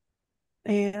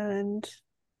 and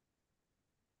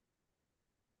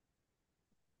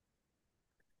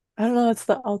I don't know, it's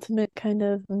the ultimate kind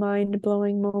of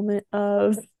mind-blowing moment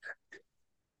of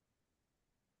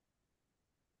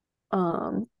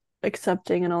um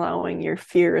accepting and allowing your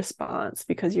fear response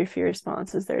because your fear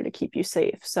response is there to keep you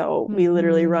safe. So we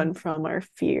literally Mm-hmm. run from our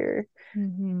fear.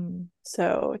 Mm-hmm.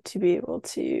 So to be able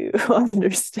to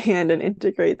understand and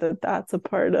integrate that that's a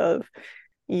part of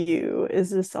you is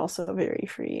just also very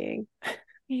freeing.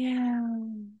 Yeah.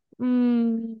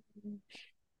 Mm.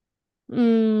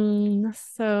 Mm.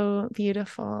 So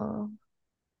beautiful.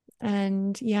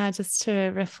 And yeah, just to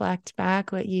reflect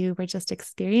back what you were just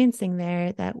experiencing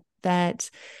there, that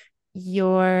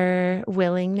your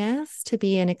willingness to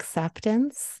be in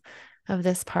acceptance of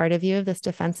this part of you, of this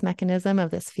defense mechanism,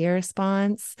 of this fear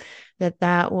response,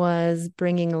 that was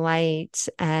bringing light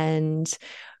and,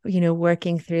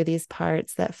 working through these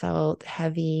parts that felt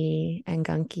heavy and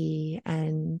gunky.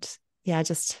 And yeah,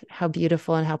 just how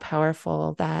beautiful and how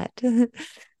powerful that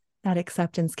that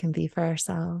acceptance can be for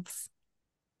ourselves.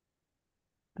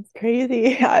 It's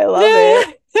crazy. I love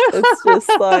it. It's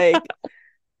just like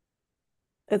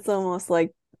it's almost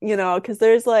like, because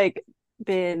there's like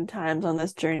been times on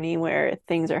this journey where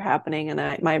things are happening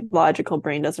and my logical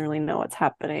brain doesn't really know what's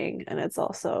happening. And it's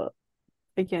also,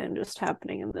 again, just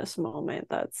happening in this moment.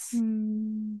 That's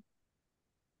Mm.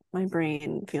 my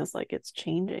brain feels like it's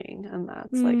changing. And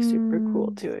that's like super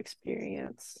cool Mm. to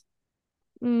experience.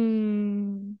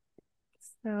 Mm.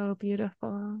 So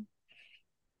beautiful.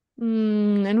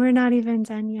 And we're not even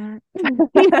done yet.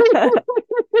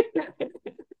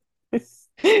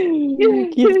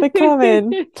 Keep it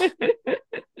coming.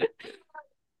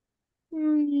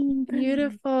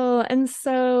 Beautiful. And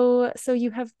so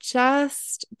you have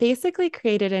just basically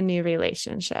created a new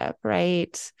relationship,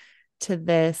 right? To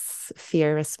this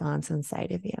fear response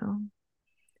inside of you.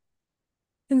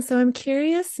 And so I'm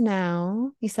curious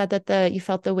now, you said that you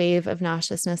felt the wave of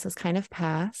nauseousness has kind of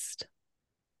passed.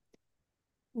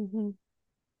 Mm-hmm.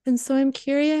 And so I'm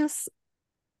curious,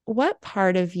 what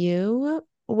part of you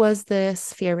was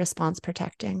this fear response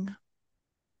protecting?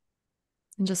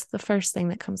 And just the first thing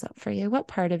that comes up for you, what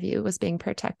part of you was being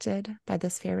protected by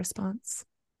this fear response?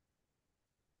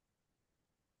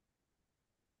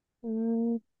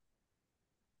 Mm,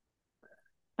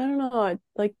 I don't know.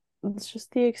 Like it's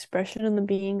just the expression and the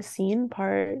being seen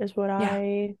part is what Yeah.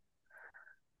 I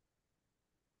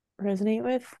resonate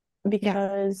with Yeah.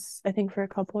 because I think for a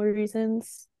couple of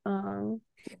reasons.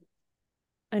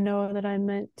 I know that I'm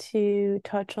meant to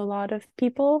touch a lot of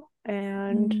people,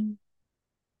 and Mm,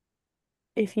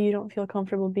 if you don't feel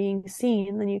comfortable being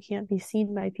seen, then you can't be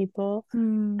seen by people.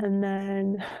 mm, And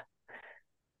then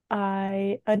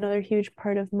another huge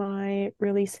part of my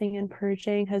releasing and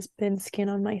purging has been skin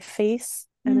on my face.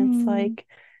 And it's mm, like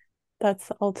that's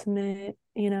the ultimate,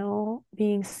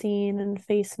 being seen and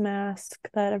face mask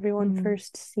that everyone mm,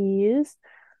 first sees.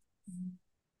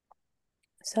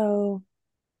 So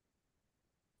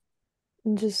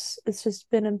it's just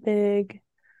been a big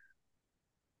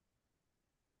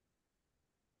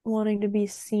wanting to be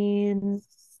seen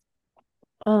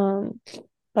um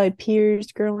by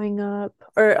peers growing up.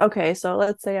 Or okay, so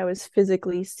let's say I was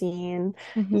physically seen,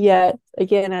 mhm, yet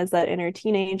again as that inner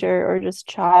teenager or just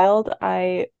child,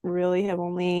 I really have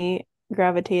only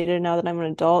gravitated now that I'm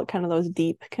an adult, kind of those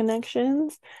deep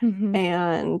connections. mhm.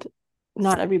 And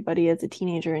not everybody as a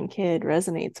teenager and kid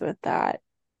resonates with that.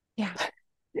 Yeah.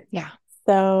 Yeah.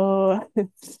 So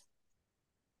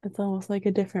it's almost like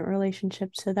a different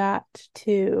relationship to that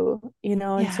too,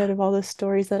 Yeah. instead of all the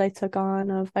stories that I took on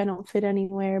of I don't fit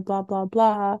anywhere, blah, blah,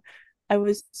 blah. I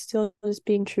was still just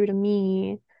being true to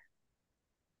me.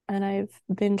 And I've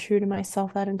been true to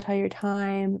myself that entire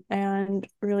time and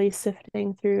really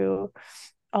sifting through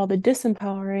all the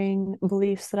disempowering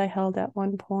beliefs that I held at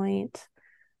one point.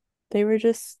 They were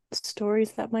just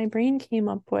stories that my brain came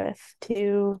up with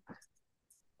to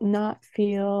not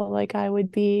feel like I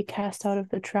would be cast out of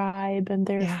the tribe and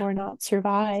Yeah. therefore not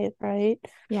survive, right?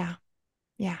 Yeah.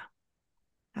 Yeah.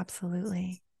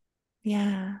 Absolutely.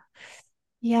 Yeah.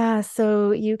 Yeah,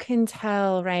 so you can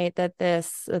tell, right, that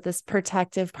this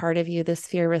protective part of you, this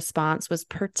fear response was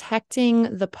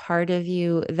protecting the part of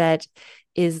you that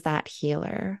is that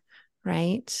healer,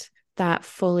 right? That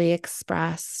fully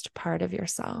expressed part of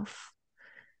yourself.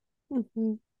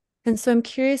 Mm-hmm. And so I'm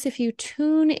curious if you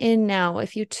tune in now,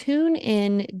 if you tune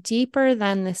in deeper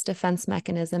than this defense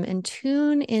mechanism and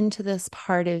tune into this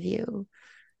part of you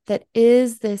that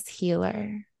is this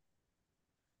healer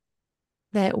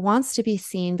that wants to be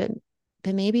seen,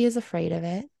 but maybe is afraid of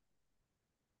it.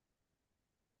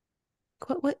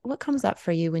 What comes up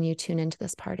for you when you tune into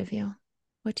this part of you?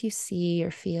 What do you see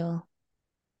or feel?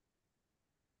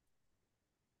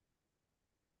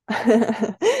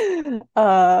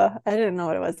 I didn't know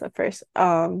what it was at first.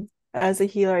 As a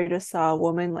healer, I just saw a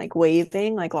woman like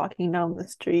waving, like walking down the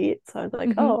street. So I was like,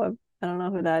 Mm-hmm. oh, I don't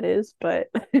know who that is, but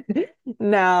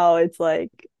now it's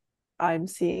like I'm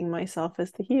seeing myself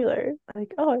as the healer.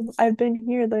 Like, oh, I've been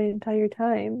here the entire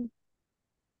time,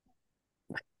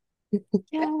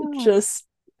 Yeah. just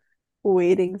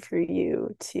waiting for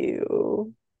you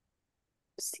to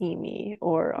see me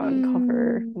or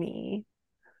uncover Mm, me.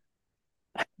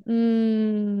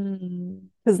 mm,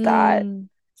 Because that, mm.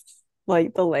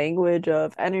 like the language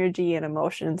of energy and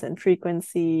emotions and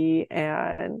frequency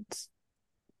and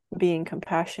being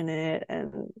compassionate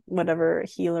and whatever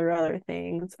healer other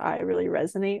things I really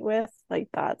resonate with, like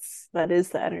that is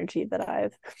the energy that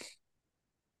I've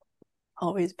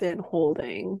always been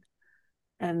holding.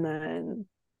 And then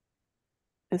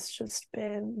it's just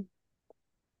been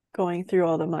going through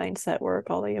all the mindset work,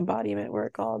 all the embodiment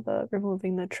work, all the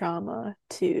removing the trauma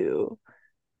to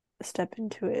step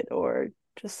into it or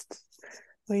just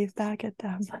wave back at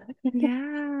them.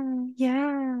 Yeah,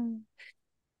 yeah,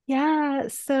 yeah.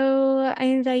 So I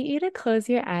invite you to close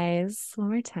your eyes one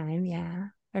more time. Yeah.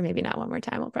 Or maybe not one more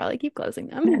time. We'll probably keep closing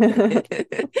them.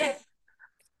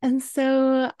 And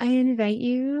so I invite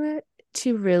you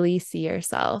to really see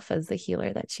yourself as the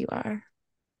healer that you are.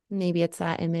 Maybe it's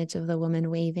that image of the woman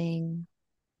waving.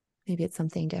 Maybe it's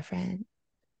something different.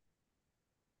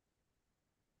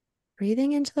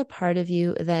 Breathing into the part of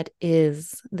you that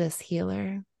is this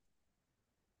healer.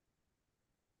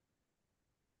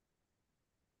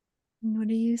 What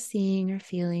are you seeing or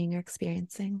feeling or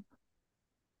experiencing?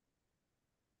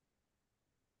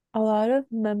 A lot of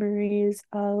memories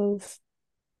of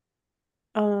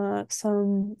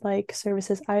some like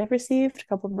services I've received, a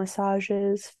couple of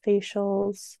massages,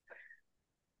 facials,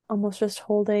 almost just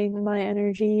holding my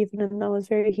energy even in those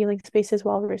very healing spaces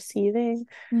while receiving.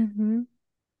 Mm-hmm.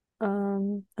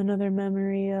 Another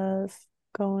memory of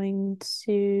going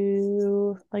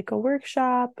to like a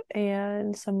workshop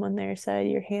and someone there said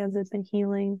your hands have been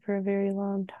healing for a very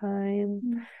long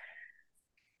time.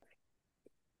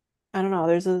 I don't know,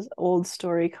 there's this old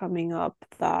story coming up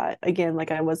that again, like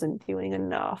I wasn't doing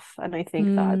enough. And I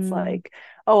think that's Mm, like,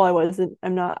 oh,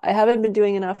 I haven't been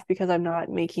doing enough because I'm not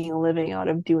making a living out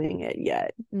of doing it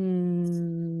yet,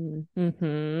 mm,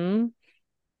 mm-hmm.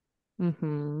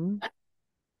 Mm-hmm.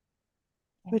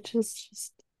 which is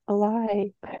just a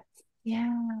lie.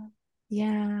 Yeah.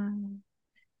 Yeah.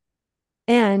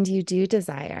 And you do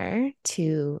desire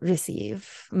to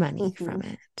receive money Mm-hmm, from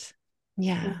it.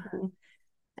 Yeah. mm-hmm,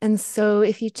 And so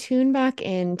if you tune back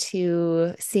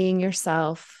into seeing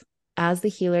yourself as the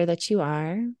healer that you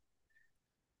are,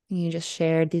 you just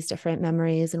shared these different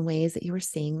memories and ways that you were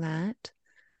seeing that.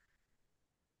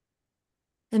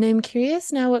 And I'm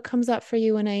curious now what comes up for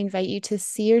you when I invite you to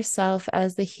see yourself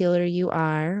as the healer you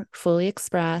are, fully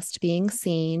expressed, being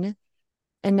seen,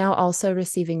 and now also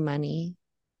receiving money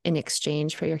in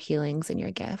exchange for your healings and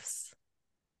your gifts.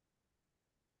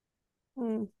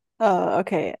 mm.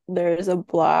 Okay. There's a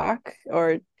block,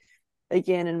 or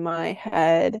again in my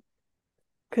head,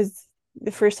 because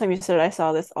the first time you said it, I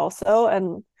saw this also,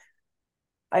 and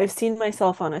I've seen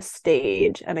myself on a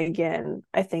stage, and again,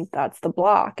 I think that's the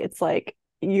block. It's like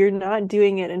you're not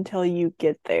doing it until you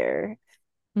get there.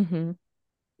 Mm-hmm.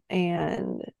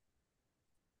 And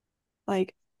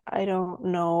like I don't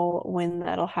know when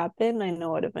that'll happen. I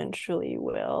know it eventually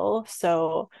will.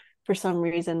 So for some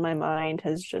reason my mind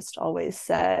has just always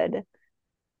said,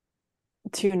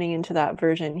 tuning into that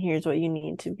version, here's what you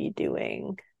need to be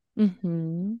doing.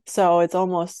 Mm-hmm. So it's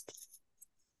almost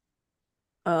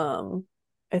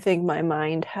I think my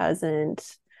mind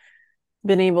hasn't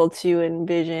been able to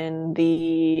envision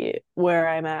the where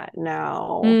I'm at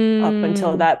now up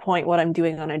until Mm, that point, what I'm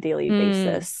doing on a daily mm,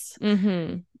 basis.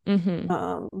 mm-hmm.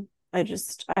 Mm-hmm.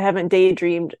 I haven't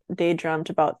daydreamt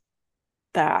about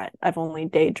that. I've only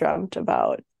daydreamt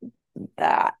about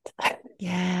that.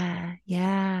 Yeah,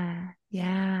 yeah,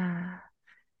 yeah.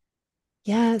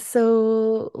 Yeah,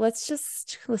 so let's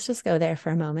just go there for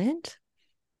a moment.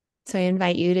 So I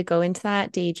invite you to go into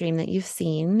that daydream that you've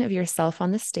seen of yourself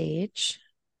on the stage.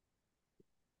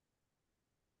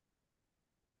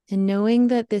 And knowing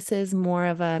that this is more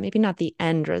of a maybe not the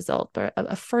end result, but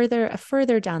a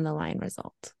further down the line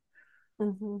result.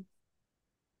 Mm-hmm.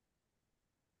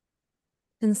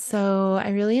 And so I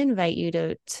really invite you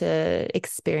to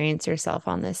experience yourself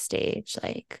on this stage,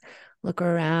 like look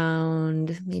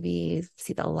around, maybe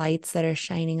see the lights that are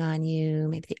shining on you,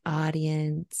 maybe the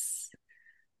audience.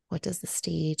 What does the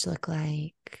stage look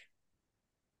like?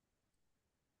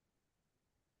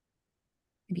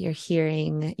 Maybe you're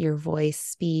hearing your voice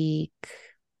speak,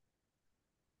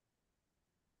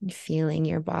 and feeling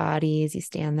your body as you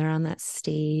stand there on that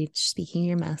stage, speaking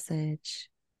your message.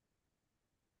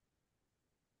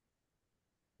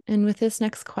 And with this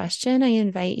next question, I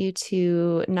invite you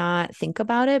to not think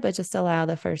about it, but just allow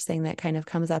the first thing that kind of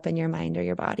comes up in your mind or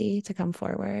your body to come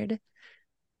forward.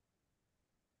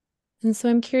 And so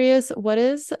I'm curious, what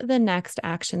is the next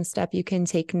action step you can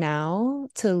take now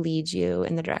to lead you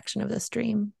in the direction of this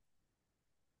dream?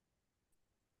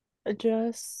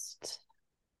 Just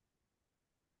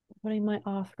putting my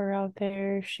offer out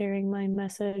there, sharing my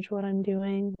message, what I'm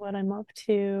doing, what I'm up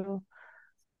to,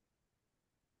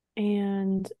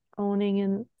 and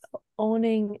owning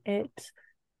it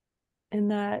in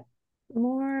that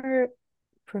more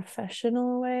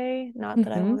professional way. Not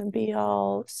that I Mm-hmm. want to be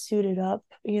all suited up,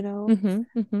 Mm-hmm.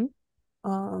 Mm-hmm.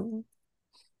 um,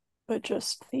 but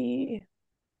just the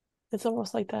it's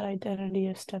almost like that identity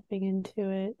of stepping into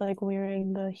it, like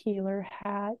wearing the healer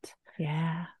hat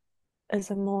Yeah.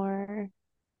 as a more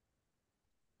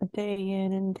day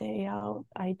in and day out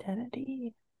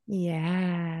identity,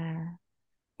 Yeah.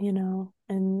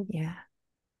 and Yeah.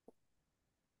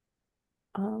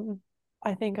 um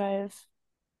I think I've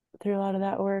through a lot of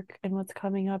that work and what's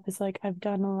coming up is like I've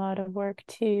done a lot of work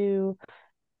to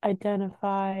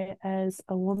identify as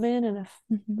a woman and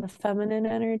Mm-hmm. the feminine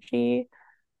energy,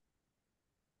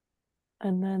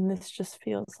 and then this just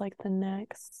feels like the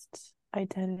next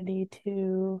identity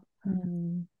to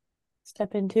Mm-hmm.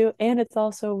 step into. And it's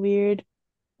also weird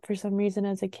for some reason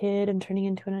as a kid and turning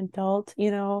into an adult,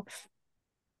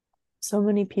 so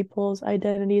many people's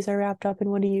identities are wrapped up in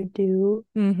what do you do.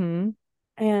 Mm-hmm.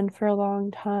 And for a long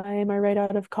time, or right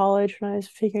out of college, when I was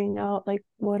figuring out, like,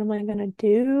 what am I going to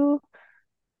do?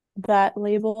 That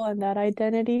label and that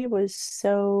identity was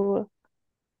so,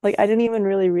 like, I didn't even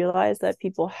really realize that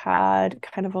people had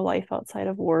kind of a life outside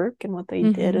of work and what they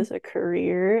did Mm-hmm. as a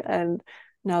career. And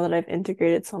now that I've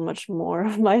integrated so much more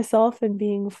of myself and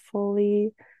being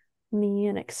fully me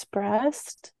and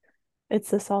expressed,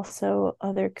 it's this also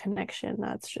other connection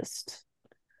that's just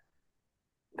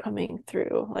coming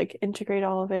through. Like, integrate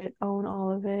all of it, own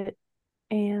all of it.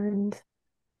 And,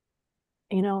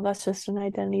 that's just an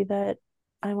identity that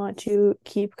I want to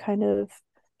keep kind of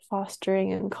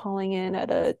fostering and calling in at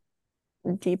a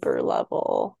deeper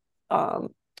level,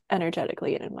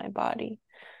 energetically and in my body.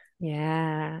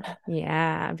 Yeah,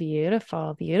 yeah,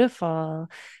 beautiful, beautiful.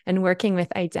 And working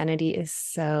with identity is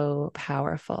so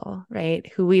powerful, right?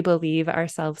 Who we believe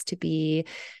ourselves to be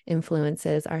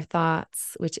influences our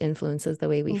thoughts, which influences the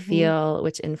way we Mm-hmm. feel,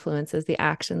 which influences the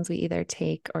actions we either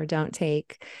take or don't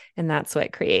take. And that's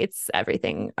what creates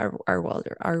everything, our world,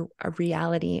 our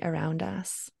reality around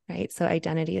us, right? So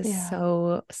identity is Yeah.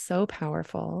 so, so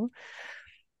powerful.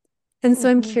 And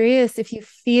so I'm Mm-hmm. curious if you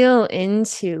feel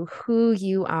into who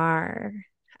you are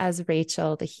as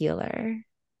Rachel, the healer.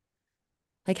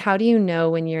 Like, how do you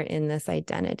know when you're in this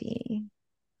identity?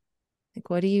 Like,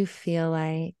 what do you feel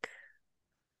like?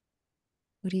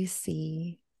 What do you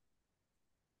see?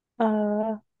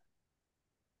 Uh,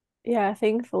 yeah,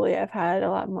 thankfully I've had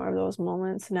a lot more of those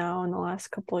moments now in the last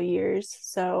couple of years.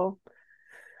 So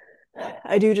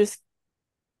I do just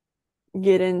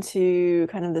get into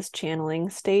kind of this channeling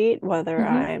state, whether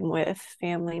Mm-hmm. I'm with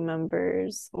family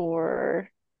members or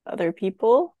other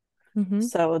people. Mm-hmm.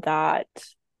 So that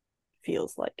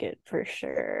feels like it for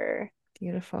sure.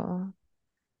 Beautiful.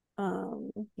 Um,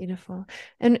 Beautiful.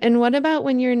 And what about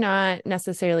when you're not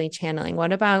necessarily channeling?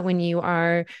 What about when you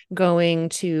are going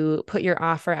to put your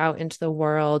offer out into the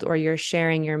world or you're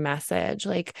sharing your message?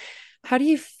 Like, how do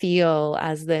you feel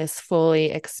as this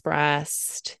fully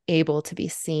expressed, able to be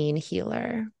seen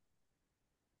healer?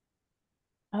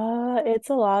 it's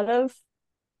a lot of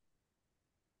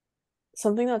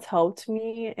something that's helped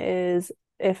me is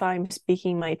if I'm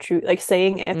speaking my truth, like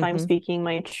saying if I'm Mm-hmm. speaking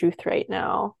my truth right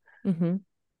now. Mm-hmm.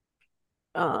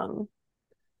 Um,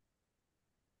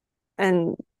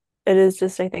 and it is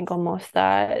just, I think, almost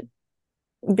that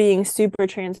being super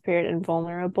transparent and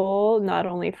vulnerable, not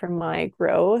only for my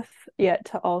growth, yet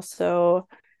to also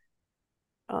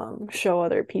show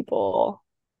other people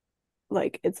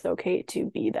like it's okay to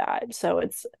be that. So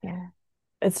Yeah.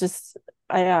 it's just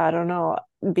I don't know,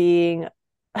 being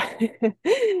upfront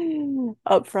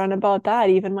about that,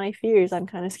 even my fears. I'm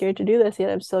kind of scared to do this, yet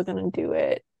I'm still gonna do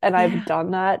it. And I've Yeah.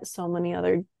 done that so many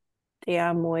other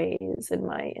damn ways in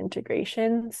my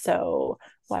integration. So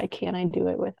why can't I do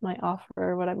it with my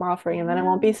offer, what I'm offering? And then it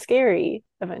won't Yeah. be scary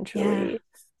Yeah. eventually.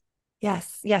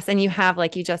 Yes, yes. And you have,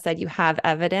 like you just said, you have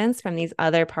evidence from these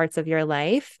other parts of your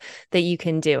life that you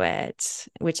can do it,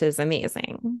 which is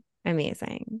amazing.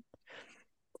 Amazing.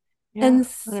 Yeah, And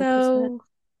 100%. so,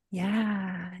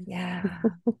 yeah, yeah.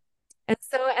 And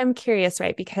so I'm curious,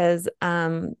 right? Because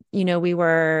we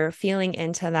were feeling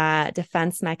into that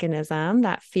defense mechanism,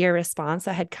 that fear response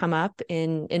that had come up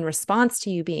in response to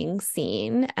you being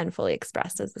seen and fully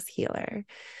expressed as this healer.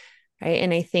 Right.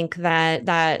 And I think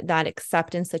that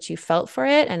acceptance that you felt for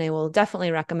it, and I will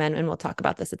definitely recommend, and we'll talk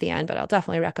about this at the end, but I'll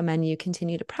definitely recommend you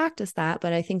continue to practice that.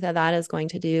 But I think that that is going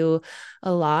to do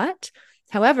a lot.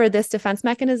 However, this defense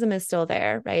mechanism is still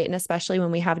there, right? And especially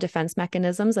when we have defense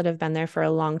mechanisms that have been there for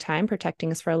a long time,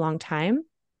 protecting us for a long time,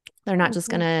 they're not just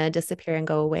going Mhm. to disappear and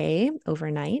go away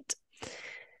overnight.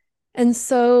 And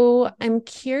so I'm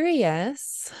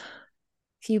curious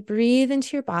if you breathe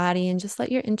into your body and just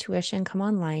let your intuition come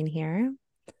online here.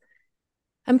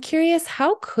 I'm curious,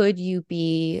 how could you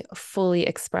be fully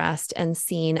expressed and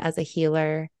seen as a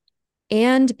healer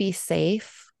and be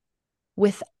safe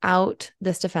without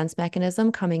this defense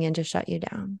mechanism coming in to shut you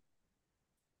down?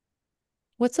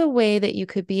 What's a way that you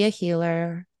could be a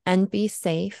healer and be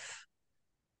safe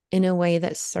in a way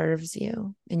that serves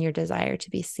you in your desire to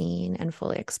be seen and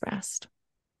fully expressed?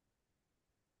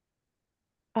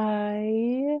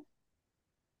 I,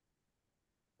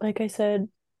 like I said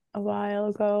a while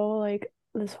ago, like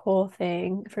this whole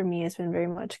thing for me has been very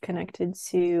much connected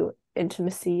to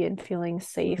intimacy and feeling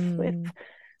safe with Mm,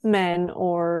 men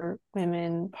or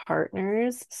women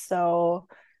partners. So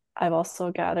I've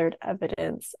also gathered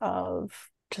evidence of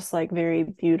just like very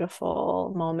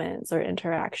beautiful moments or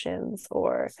interactions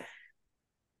or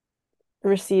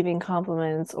receiving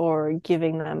compliments or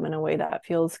giving them in a way that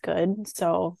feels good.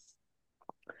 So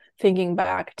thinking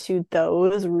back to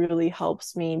those really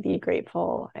helps me be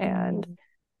grateful and mm,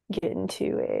 get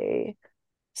into a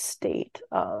state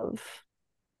of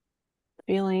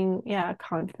feeling, yeah,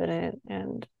 confident.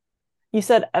 And you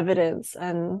said evidence,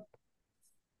 and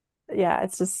yeah,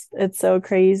 it's so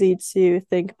crazy to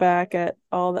think back at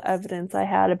all the evidence I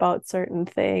had about certain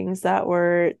things that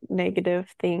were negative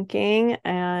thinking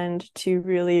and to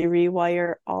really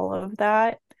rewire all of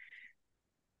that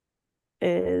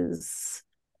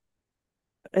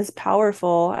is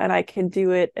powerful, and I can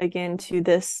do it again to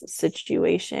this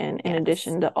situation in yes.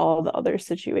 addition to all the other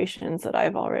situations that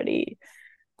I've already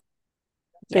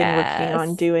been working on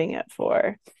Yes. doing it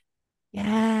for.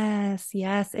 Yes,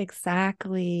 yes,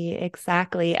 exactly,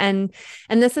 exactly. And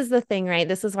this is the thing, right?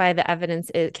 This is why the evidence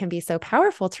it can be so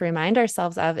powerful to remind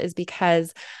ourselves of is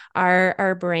because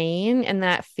our brain and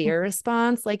that fear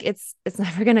response, like it's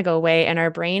never going to go away, and our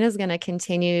brain is going to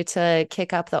continue to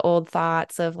kick up the old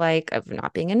thoughts of like of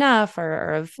not being enough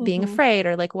or of being Mm-hmm. afraid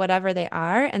or like whatever they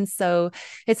are. And so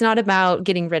it's not about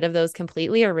getting rid of those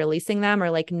completely or releasing them or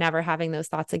like never having those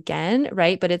thoughts again,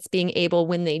 right? But it's being able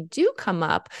when they do come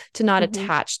up to not Mm-hmm.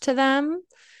 attach to them,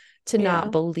 to not Yeah.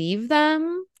 believe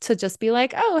them, to just be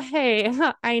like, oh, hey,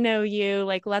 I know you,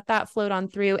 like let that float on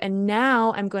through. And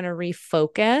now I'm going to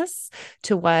refocus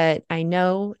to what I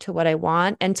know, to what I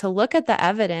want, and to look at the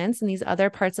evidence in these other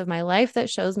parts of my life that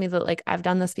shows me that like I've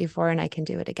done this before and I can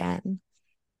do it again.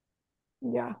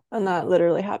 Yeah. And that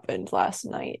literally happened last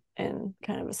night in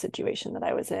kind of a situation that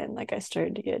I was in. Like I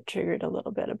started to get triggered a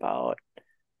little bit about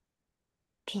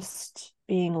just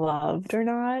being loved or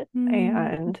not.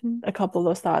 And Mm-hmm. a couple of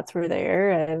those thoughts were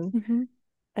there, and Mm-hmm.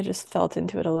 I just felt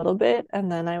into it a little bit.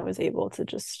 And then I was able to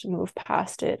just move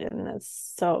past it in a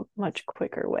so much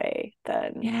quicker way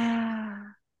than Yeah.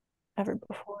 ever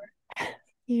before.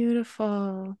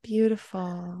 Beautiful,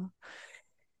 beautiful.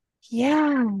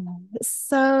 Yeah.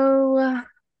 So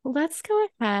let's go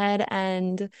ahead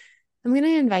and I'm going to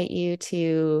invite you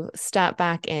to step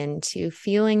back into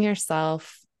feeling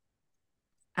yourself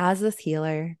as this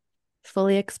healer,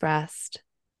 fully expressed,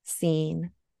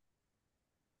 seen.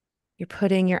 You're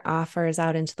putting your offers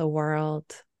out into the world.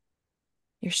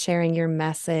 You're sharing your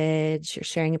message. You're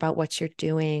sharing about what you're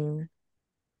doing.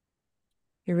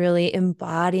 You're really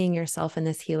embodying yourself in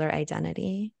this healer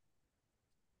identity.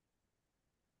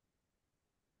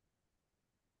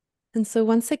 And so,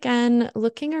 once again,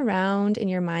 looking around in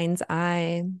your mind's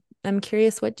eye, I'm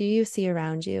curious, what do you see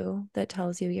around you that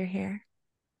tells you you're here?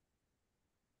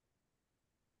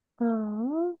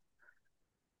 Oh,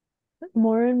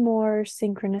 more and more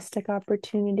synchronistic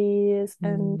opportunities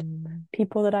and Mm,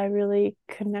 people that I really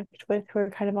connect with who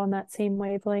are kind of on that same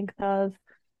wavelength of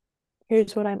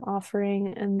here's what I'm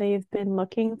offering, and they've been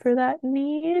looking for that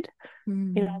need.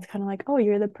 mm, It's kind of like, oh,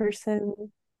 you're the person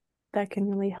that can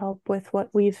really help with what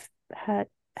we've had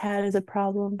as a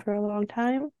problem for a long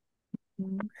time.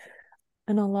 mm.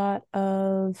 And a lot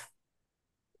of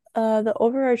the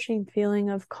overarching feeling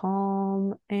of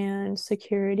calm and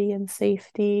security and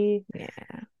safety,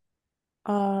 Yeah.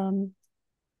 um,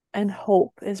 and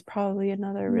hope is probably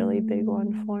another really big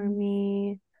one for Mm,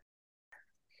 me.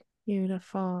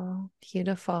 beautiful,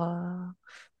 beautiful.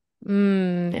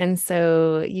 And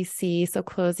so you see, so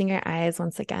closing your eyes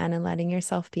once again and letting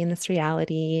yourself be in this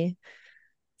reality,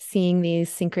 seeing these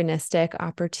synchronistic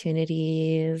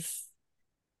opportunities,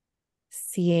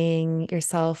 seeing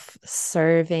yourself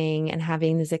serving and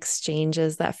having these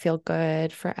exchanges that feel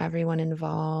good for everyone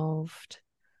involved,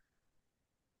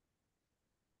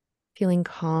 feeling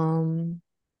calm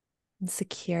and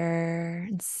secure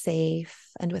and safe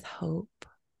and with hope.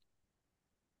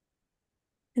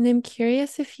 And I'm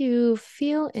curious if you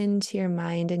feel into your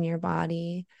mind and your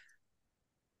body.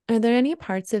 Are there any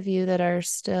parts of you that are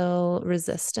still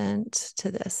resistant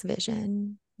to this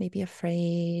vision? Maybe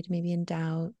afraid, maybe in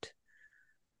doubt?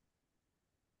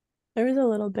 There was a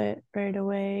little bit right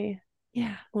away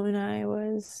Yeah. when I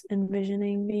was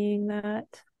envisioning being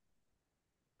that.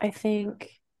 I think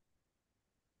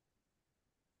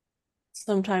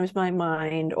sometimes my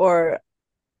mind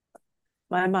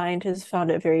has found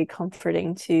it very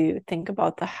comforting to think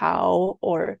about the how,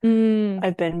 or Mm,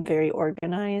 I've been very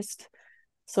organized.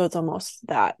 So it's almost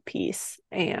that piece.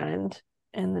 And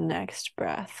in the next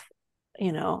breath,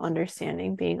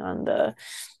 understanding being on the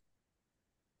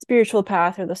spiritual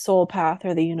path or the soul path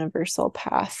or the universal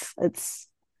path. It's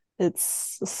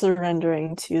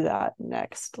surrendering to that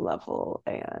next level.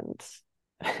 And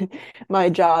my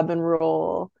job and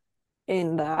role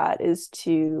in that is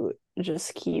to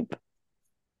just keep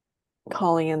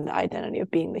calling in the identity of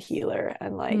being the healer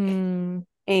and like mm,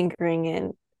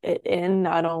 anchoring in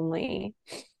not only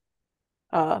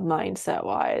mindset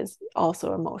wise,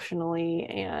 also emotionally,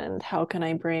 and how can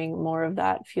I bring more of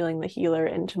that feeling the healer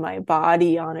into my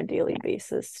body on a daily yeah.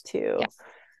 basis too. Yes.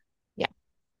 Yeah.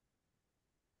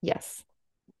 Yes.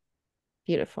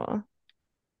 Beautiful.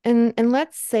 And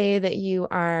let's say that you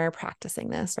are practicing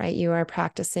this, right? You are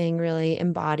practicing really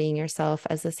embodying yourself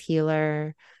as this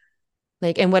healer.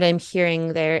 Like, and what I'm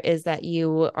hearing there is that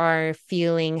you are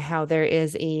feeling how there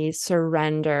is a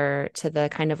surrender to the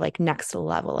kind of like next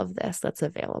level of this that's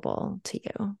available to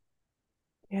you.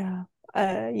 Yeah.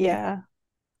 Yeah.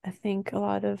 I think a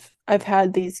lot of I've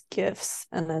had these gifts,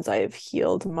 and as I've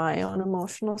healed my own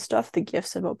emotional stuff, the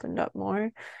gifts have opened up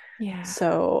more. Yeah.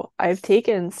 So I've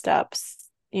taken steps,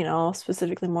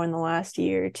 specifically more in the last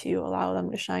year to allow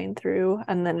them to shine through.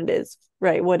 And then it is,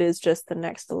 right, what is just the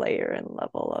next layer and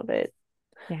level of it?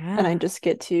 And I Yeah. just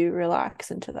get to relax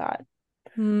into that.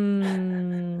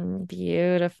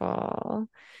 Beautiful.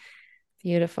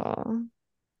 Beautiful.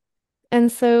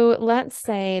 And so let's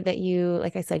say that you,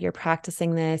 like I said, you're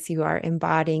practicing this, you are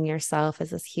embodying yourself as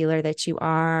this healer that you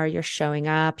are, you're showing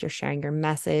up, you're sharing your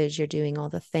message, you're doing all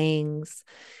the things.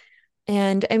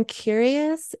 And I'm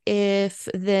curious if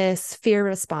this fear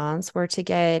response were to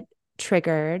get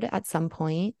triggered at some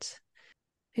point,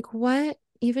 like what,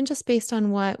 even just based on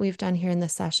what we've done here in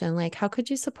this session, like how could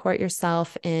you support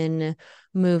yourself in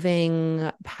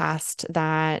moving past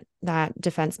that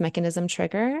defense mechanism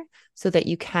trigger so that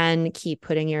you can keep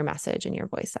putting your message and your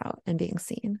voice out and being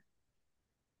seen?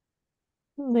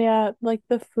 Yeah, like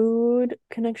the food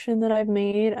connection that I've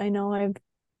made, I know I'm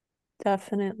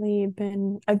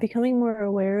becoming more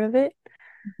aware of it.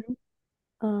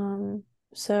 Mhm.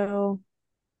 So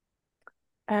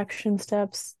action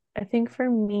steps. I think for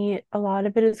me, a lot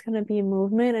of it is going to be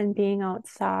movement and being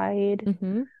outside,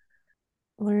 Mhm.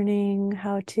 learning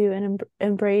how to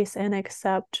embrace and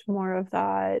accept more of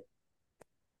that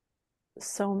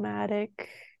somatic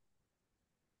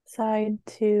side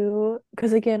too.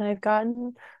 Because again, I've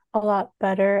gotten a lot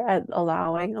better at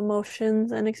allowing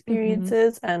emotions and Mm-hmm.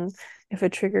 experiences, and if a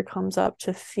trigger comes up,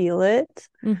 to feel it.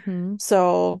 Mm-hmm.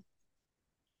 So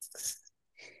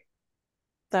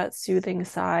that soothing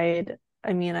side,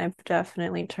 I mean, I've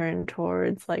definitely turned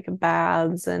towards like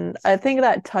baths, and I think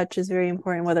that touch is very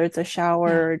important, whether it's a Yeah.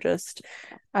 shower or just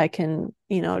I can,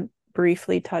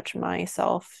 briefly touch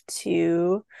myself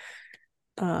too.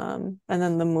 And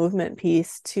then the movement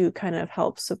piece to kind of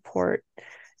help support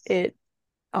it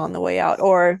on the way out.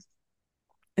 Or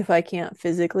if I can't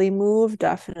physically move,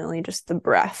 definitely just the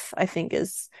breath, I think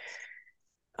is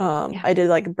Yeah. I did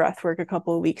like breath work a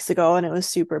couple of weeks ago and it was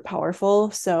super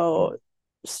powerful. So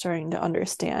starting to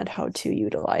understand how to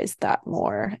utilize that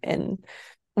more, and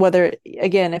whether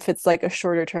again if it's like a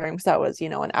shorter term, because that was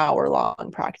an hour long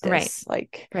Right. practice,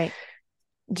 like Right.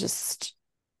 just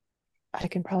I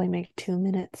can probably make 2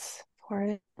 minutes for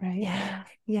it, right? Yeah.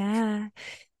 Yeah.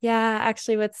 Yeah.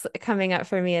 Actually, what's coming up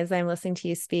for me as I'm listening to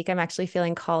you speak, I'm actually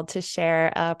feeling called to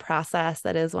share a process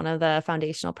that is one of the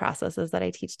foundational processes that I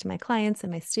teach to my clients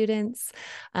and my students.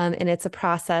 And it's a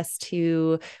process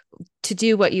to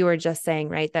do what you were just saying,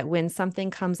 right? That when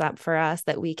something comes up for us,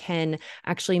 that we can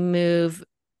actually move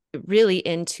really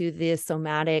into the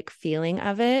somatic feeling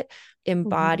of it, Mm-hmm.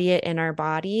 embody it in our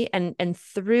body, and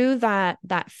through that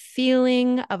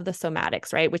feeling of the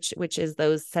somatics, right, which is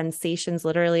those sensations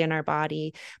literally in our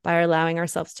body, by allowing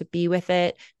ourselves to be with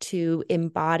it, to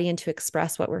embody and to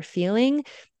express what we're feeling,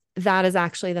 that is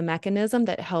actually the mechanism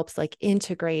that helps like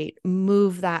integrate,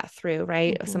 move that through,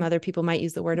 right? Some Mm-hmm. other people might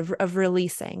use the word of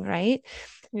releasing, right?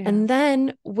 Yeah. And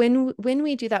then when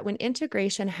we do that, when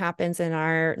integration happens in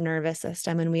our nervous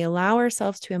system and we allow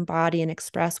ourselves to embody and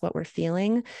express what we're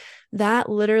feeling, that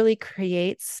literally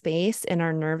creates space in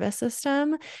our nervous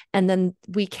system. And then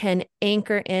we can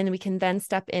anchor in, we can then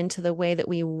step into the way that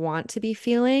we want to be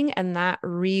feeling. And that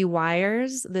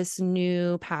rewires this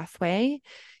new pathway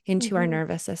into our Mm-hmm.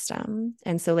 nervous system.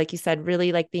 And so, like you said,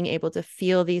 really like being able to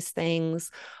feel these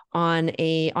things on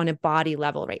a body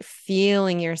level, right?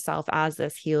 Feeling yourself as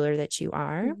this healer that you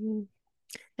are. Mm-hmm.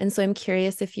 And so I'm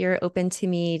curious if you're open to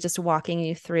me just walking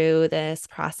you through this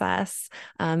process,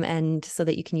 and so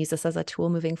that you can use this as a tool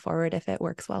moving forward if it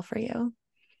works well for you.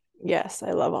 Yes,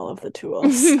 I love all of the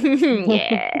tools.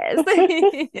 Yes.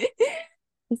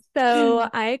 So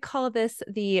I call this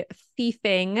the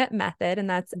thiefing method, and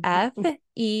that's FEEF,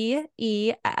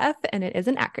 and it is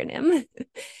an acronym.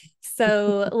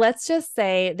 So let's just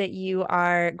say that you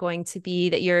are going to be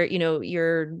that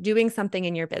you're doing something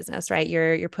in your business, right?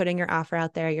 You're putting your offer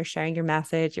out there, you're sharing your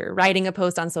message, you're writing a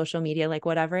post on social media, like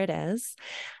whatever it is,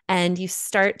 and you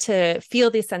start to feel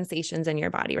these sensations in your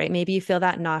body, right? Maybe you feel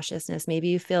that nauseousness, maybe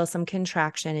you feel some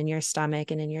contraction in your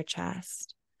stomach and in your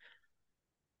chest.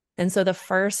 And so the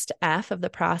first F of the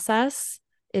process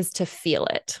is to feel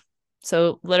it.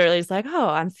 So literally it's like, oh,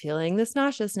 I'm feeling this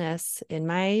nauseousness in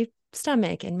my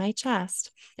stomach, in my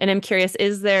chest. And I'm curious,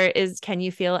 can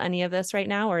you feel any of this right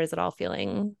now, or is it all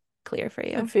feeling clear for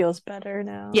It you? feels better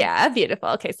now. Yeah, beautiful.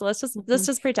 Okay, so let's Mhm.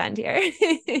 just pretend here.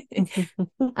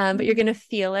 But you're going to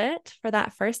feel it for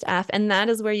that first F. And that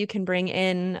is where you can bring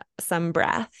in some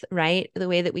breath, right? The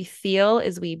way that we feel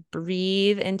is we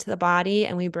breathe into the body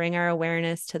and we bring our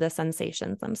awareness to the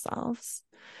sensations themselves.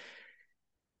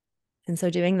 And so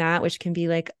doing that, which can be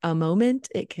like a moment,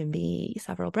 it can be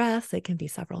several breaths, it can be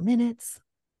several minutes.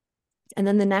 And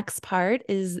then the next part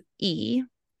is E,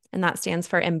 and that stands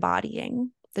for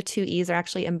embodying. The two E's are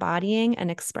actually embodying and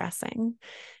expressing.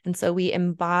 And so we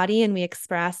embody and we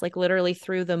express like literally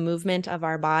through the movement of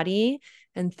our body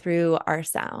and through our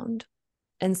sound.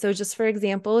 And so, just for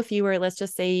example, if you were, let's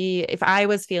just say, if I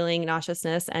was feeling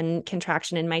nauseousness and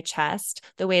contraction in my chest,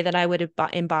 the way that I would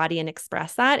embody and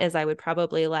express that is I would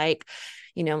probably like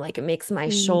it makes my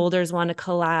Mm, shoulders want to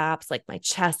collapse, like my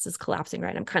chest is collapsing,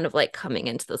 right? I'm kind of like coming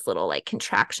into this little like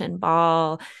contraction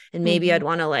ball. And maybe I'd mhm,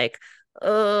 want to like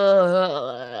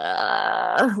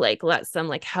let some,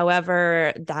 like,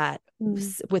 however that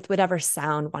mm, with whatever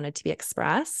sound wanted to be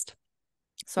expressed.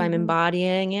 So I'm mhm,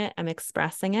 embodying it, I'm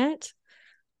expressing it.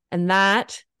 And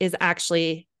that is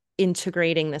actually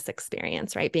integrating this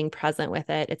experience, right? Being present with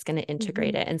it. It's going to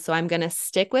integrate mhm, it. And so I'm going to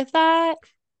stick with that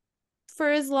for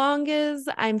as long as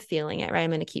I'm feeling it, right? I'm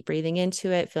going to keep breathing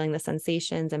into it, feeling the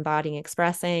sensations, embodying,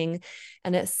 expressing.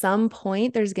 And at some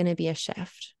point, there's going to be a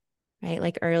shift, right?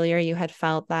 Like earlier, you had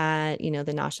felt that,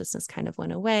 the nauseousness kind of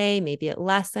went away. Maybe it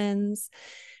lessens.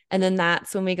 And then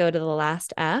that's when we go to the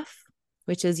last F,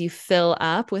 which is you fill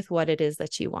up with what it is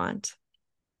that you want.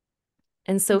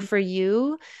 And so for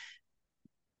you,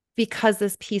 because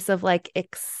this piece of like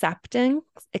acceptance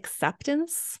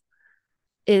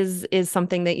is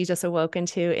something that you just awoke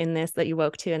into in this that you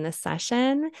woke to in this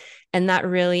session, and that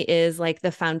really is like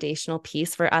the foundational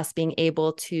piece for us being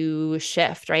able to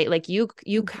shift, right? Like you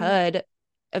Mm-hmm. could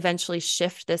eventually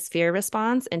shift this fear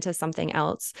response into something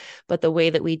else, but the way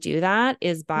that we do that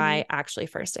is Mm-hmm. by actually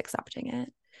first accepting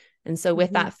it. And so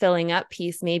with Mm-hmm. that filling up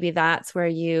piece, maybe that's where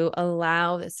you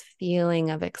allow this feeling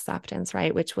of acceptance,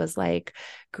 right? Which was like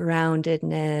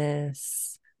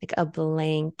groundedness, like a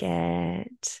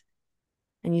blanket.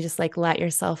 And you just like let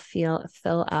yourself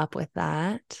fill up with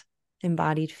that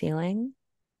embodied feeling.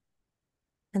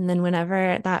 And then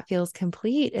whenever that feels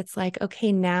complete, it's like,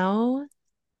 okay, now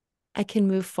I can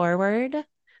move forward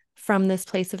from this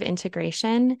place of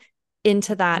integration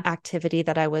into that activity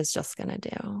that I was just going to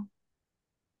do.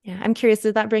 Yeah. I'm curious,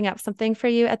 did that bring up something for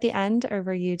you at the end, or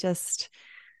were you just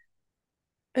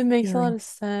It makes a lot feeling? of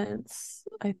sense.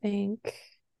 I think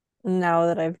now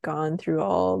that I've gone through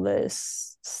all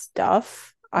this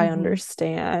stuff, I Mm-hmm.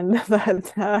 understand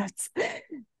that that's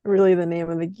really the name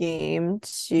of the game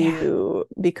Yeah. to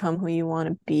become who you want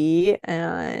to be.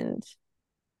 And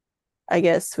I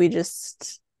guess we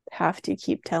just have to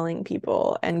keep telling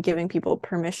people and giving people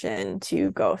permission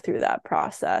to go through that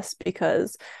process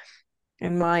because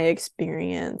in my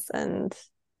experience and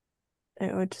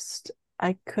it would just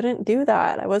I couldn't do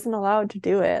that. I wasn't allowed to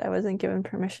do it. I wasn't given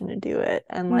permission to do it.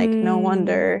 And like no Mm.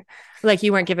 wonder Like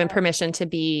you weren't given permission to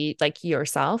be like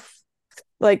yourself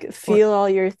like or feel all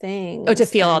your to things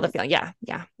feel all the and feeling. Yeah.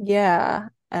 Yeah. yeah,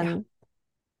 Yeah. and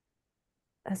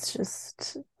it's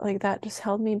just like that just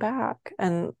held me back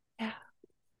and Yeah.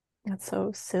 it's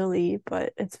so silly,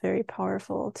 but it's very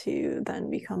powerful to then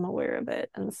become aware of it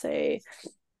and say,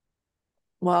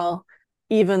 well,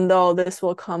 even though this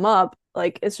will come up,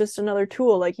 like it's just another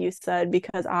tool, like you said,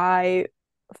 because I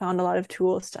found a lot of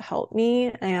tools to help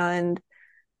me, and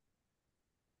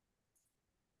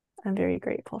I'm very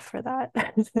grateful for that.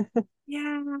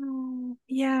 Yeah.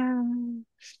 Yeah.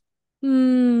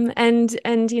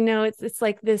 And you know, it's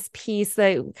like this piece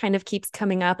that kind of keeps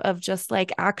coming up of just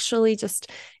like actually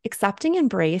just accepting,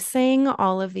 embracing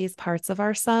all of these parts of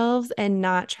ourselves and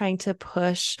not trying to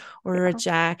push or Yeah.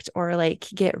 reject or like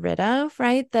get rid of,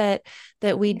 right? That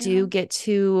we Yeah. do get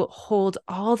to hold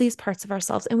all these parts of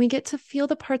ourselves and we get to feel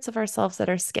the parts of ourselves that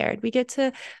are scared. We get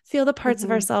to feel the parts of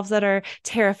Mm-hmm. ourselves that are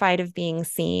terrified of being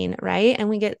seen, right? And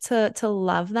we get to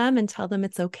love them and tell them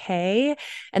it's okay,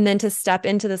 and then to step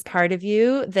into this part of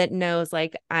you that knows,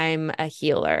 like, I'm a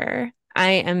healer.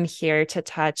 I am here to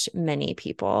touch many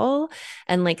people,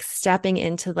 and like stepping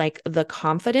into like the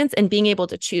confidence and being able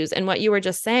to choose. And what you were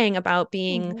just saying about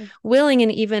being Mm-hmm. willing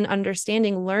and even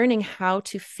understanding, learning how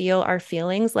to feel our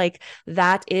feelings, like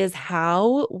that is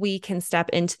how we can step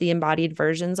into the embodied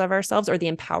versions of ourselves or the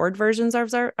empowered versions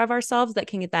of ourselves that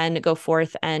can then go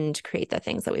forth and create the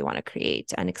things that we want to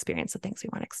create and experience the things we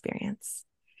want to experience.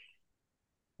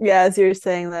 Yeah, as you were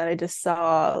saying that, I just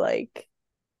saw like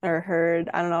or heard,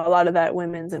 I don't know, a lot of that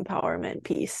women's empowerment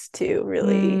piece too,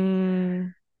 really,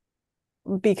 Mm,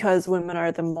 because women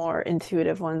are the more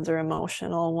intuitive ones or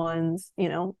emotional ones,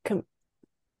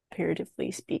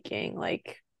 comparatively speaking.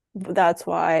 Like that's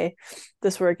why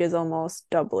this work is almost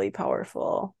doubly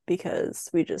powerful because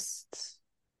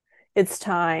it's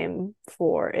time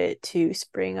for it to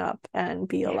spring up and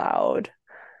be yeah. allowed.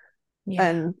 Yeah.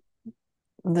 And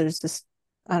there's just,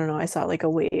 I don't know, I saw like a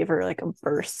wave or like a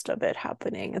burst of it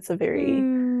happening. It's a very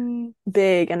Mm,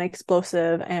 big and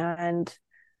explosive and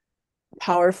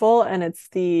powerful, and it's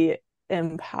the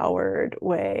empowered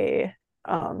way,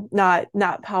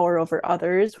 not power over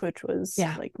others, which was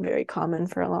yeah. like very common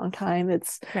for a long time.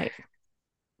 It's Right.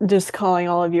 just calling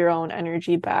all of your own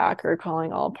energy back or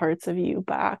calling all parts of you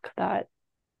back that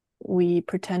we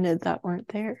pretended that weren't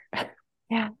there.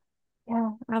 Yeah.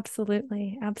 Yeah.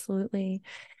 Absolutely. Absolutely.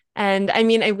 And I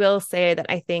mean, I will say that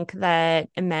I think that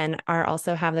men are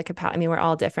also have the capacity. I mean, we're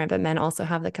all different, but men also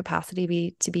have the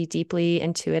capacity to be deeply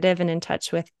intuitive and in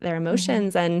touch with their Mm-hmm.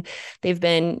 emotions. And they've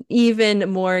been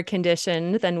even more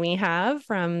conditioned than we have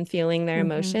from feeling their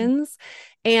Mm-hmm. emotions.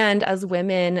 And as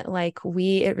women, like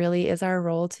it really is our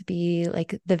role to be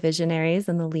like the visionaries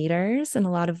and the leaders in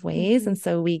a lot of ways. Mm-hmm. And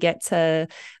so we get to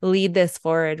lead this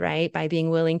forward, right? By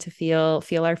being willing to feel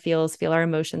our feels, feel our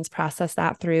emotions, process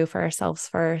that through for ourselves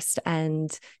first.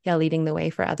 And yeah, leading the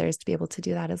way for others to be able to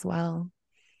do that as well.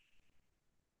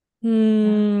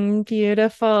 Yeah.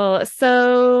 Beautiful.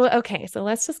 So, okay, so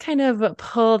let's just kind of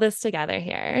pull this together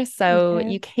here. So, Okay.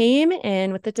 you came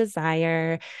in with the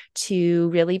desire to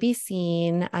really be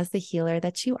seen as the healer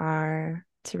that you are,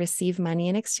 to receive money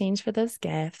in exchange for those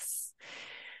gifts.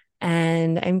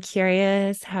 And I'm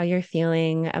curious how you're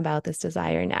feeling about this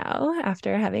desire now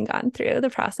after having gone through the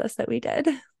process that we did.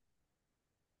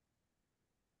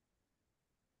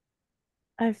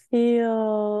 I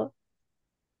feel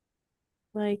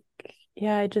like,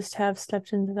 yeah, I just have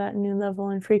stepped into that new level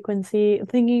and frequency.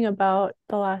 Thinking about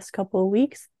the last couple of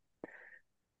weeks,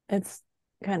 it's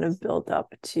kind of built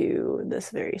up to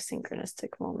this very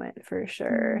synchronistic moment for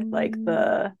sure.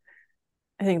 Mm,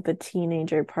 I think the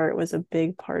teenager part was a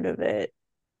big part of it.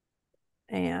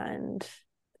 And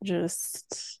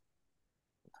just,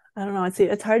 I don't know,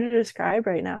 it's hard to describe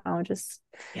right now. Just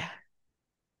yeah.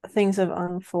 things have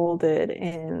unfolded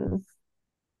in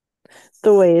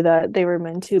the way that they were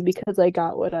meant to because I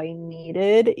got what I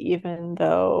needed, even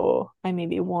though I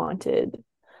maybe wanted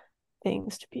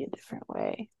things to be a different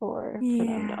way or for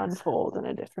them to Yeah. unfold in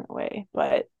a different way.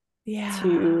 But Yeah.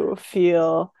 to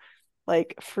feel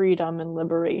like freedom and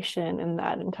liberation in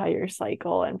that entire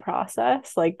cycle and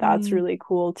process, like that's Mm, really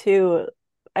cool too.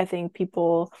 I think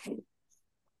people,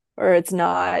 or it's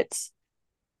not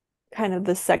kind of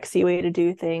the sexy way to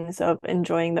do things of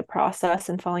enjoying the process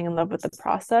and falling in love with the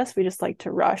process. We just like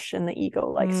to rush, and the ego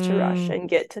likes to rush mm, and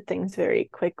get to things very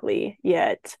quickly.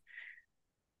 Yet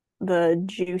the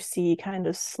juicy kind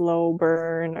of slow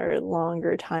burn or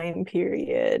longer time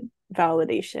period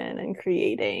validation and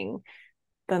creating,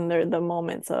 then they're the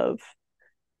moments of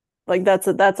like that's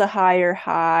a higher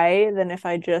high than if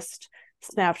I just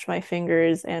snapped my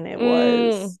fingers and it mm,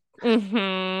 was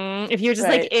If you're just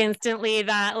like right. instantly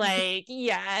that, like,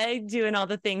 yeah, doing all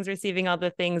the things, receiving all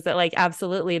the things that, like,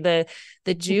 absolutely the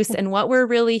juice. And what we're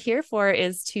really here for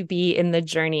is to be in the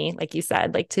journey, like you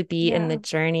said, like to be in the Yeah.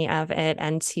 journey of it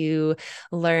and to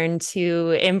learn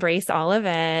to embrace all of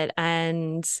it.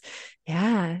 And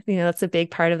yeah, that's a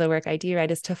big part of the work I do, right?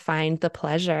 Is to find the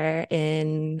pleasure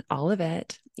in all of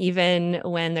it, even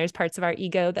when there's parts of our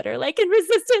ego that are like in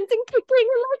resistance and kicking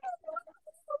and like,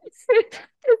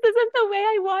 this isn't the way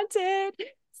I wanted.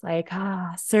 It's like,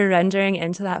 surrendering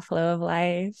into that flow of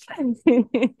life.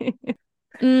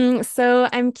 So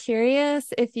I'm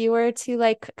curious if you were to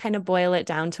like kind of boil it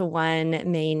down to one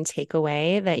main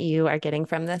takeaway that you are getting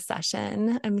from this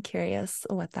session. I'm curious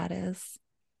what that is.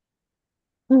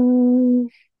 Mm,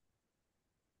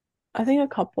 I think a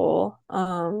couple.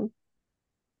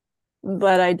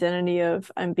 That identity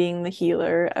of I'm being the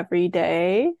healer every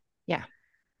day. Yeah.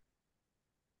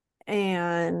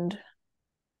 And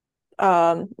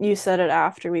you said it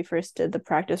after we first did the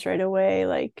practice right away,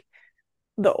 like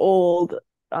the old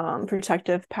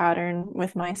protective pattern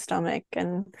with my stomach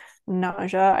and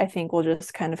nausea, I think will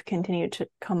just kind of continue to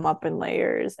come up in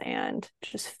layers and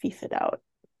just fief it out.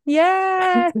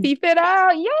 Yeah, beep it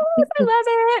out. Yes, I love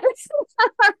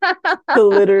To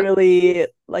it. literally,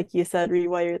 like you said,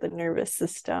 rewire the nervous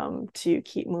system to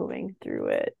keep moving through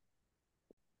it.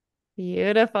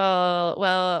 Beautiful.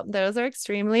 Well, those are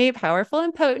extremely powerful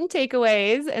and potent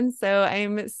takeaways. And so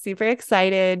I'm super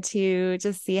excited to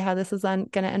just see how this is going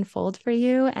to unfold for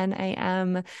you. And I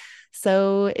am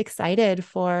so excited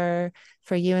for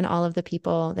you and all of the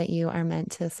people that you are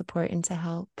meant to support and to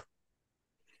help.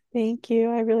 Thank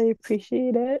you. I really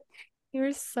appreciate it.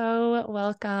 You're so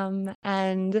welcome.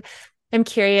 And I'm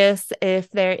curious if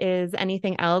there is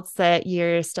anything else that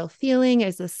you're still feeling.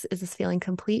 Is this feeling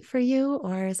complete for you,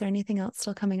 or is there anything else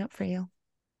still coming up for you?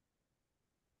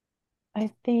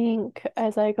 I think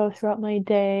as I go throughout my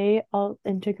day, I'll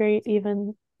integrate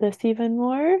even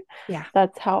more. Yeah.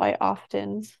 That's how I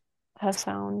often have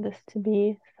found this to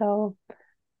be. So,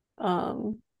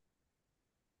 um,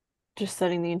 just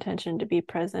setting the intention to be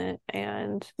present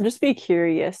and just be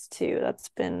curious too. That's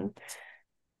been,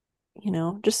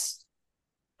 just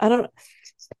I don't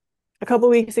a couple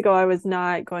weeks ago I was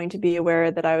not going to be aware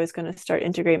that I was going to start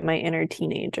integrate my inner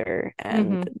teenager,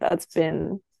 and Hmm. that's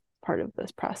been part of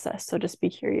this process. So just be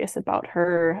curious about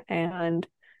her and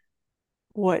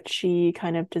what she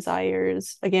kind of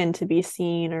desires, again, to be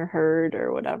seen or heard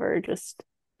or whatever. Just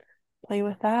play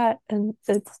with that. And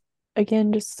it's,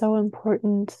 again, just so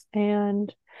important.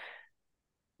 And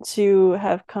to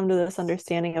have come to this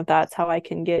understanding of that's how I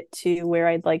can get to where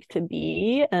I'd like to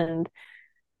be and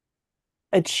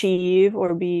achieve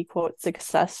or be, quote,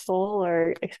 successful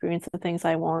or experience the things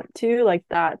I want to, like,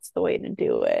 that's the way to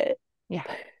do it. Yeah.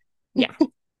 Yeah.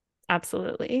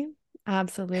 Absolutely.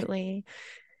 Absolutely.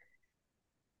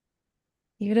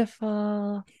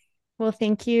 Beautiful. Well,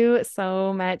 thank you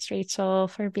so much, Rachel,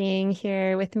 for being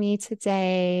here with me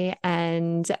today.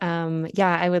 And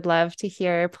yeah, I would love to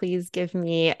hear. Please give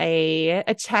me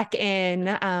a check-in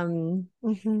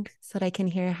Mm-hmm. so that I can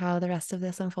hear how the rest of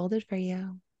this unfolded for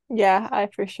you. Yeah, I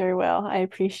for sure will. I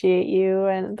appreciate you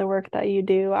and the work that you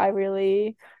do. I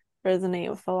really resonate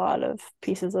with a lot of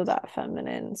pieces of that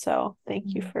feminine. So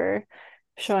thank you for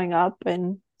showing up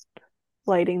and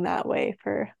lighting that way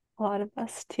for a lot of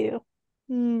us too.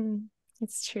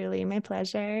 It's truly my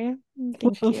pleasure.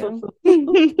 Thank you.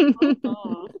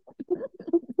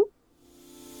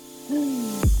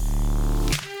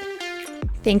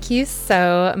 Thank you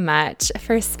so much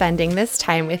for spending this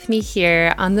time with me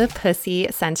here on the Pussy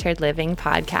Centered Living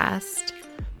podcast.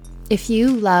 If you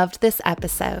loved this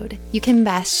episode, you can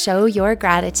best show your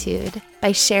gratitude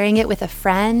by sharing it with a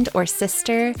friend or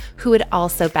sister who would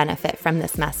also benefit from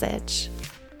this message.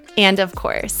 And of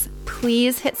course,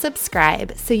 please hit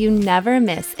subscribe so you never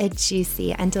miss a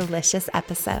juicy and delicious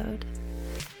episode.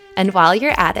 And while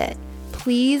you're at it,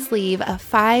 please leave a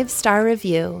 5-star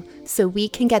review so we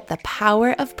can get the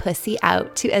power of pussy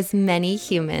out to as many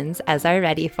humans as are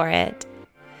ready for it.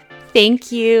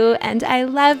 Thank you, and I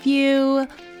love you.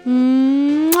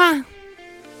 Mwah!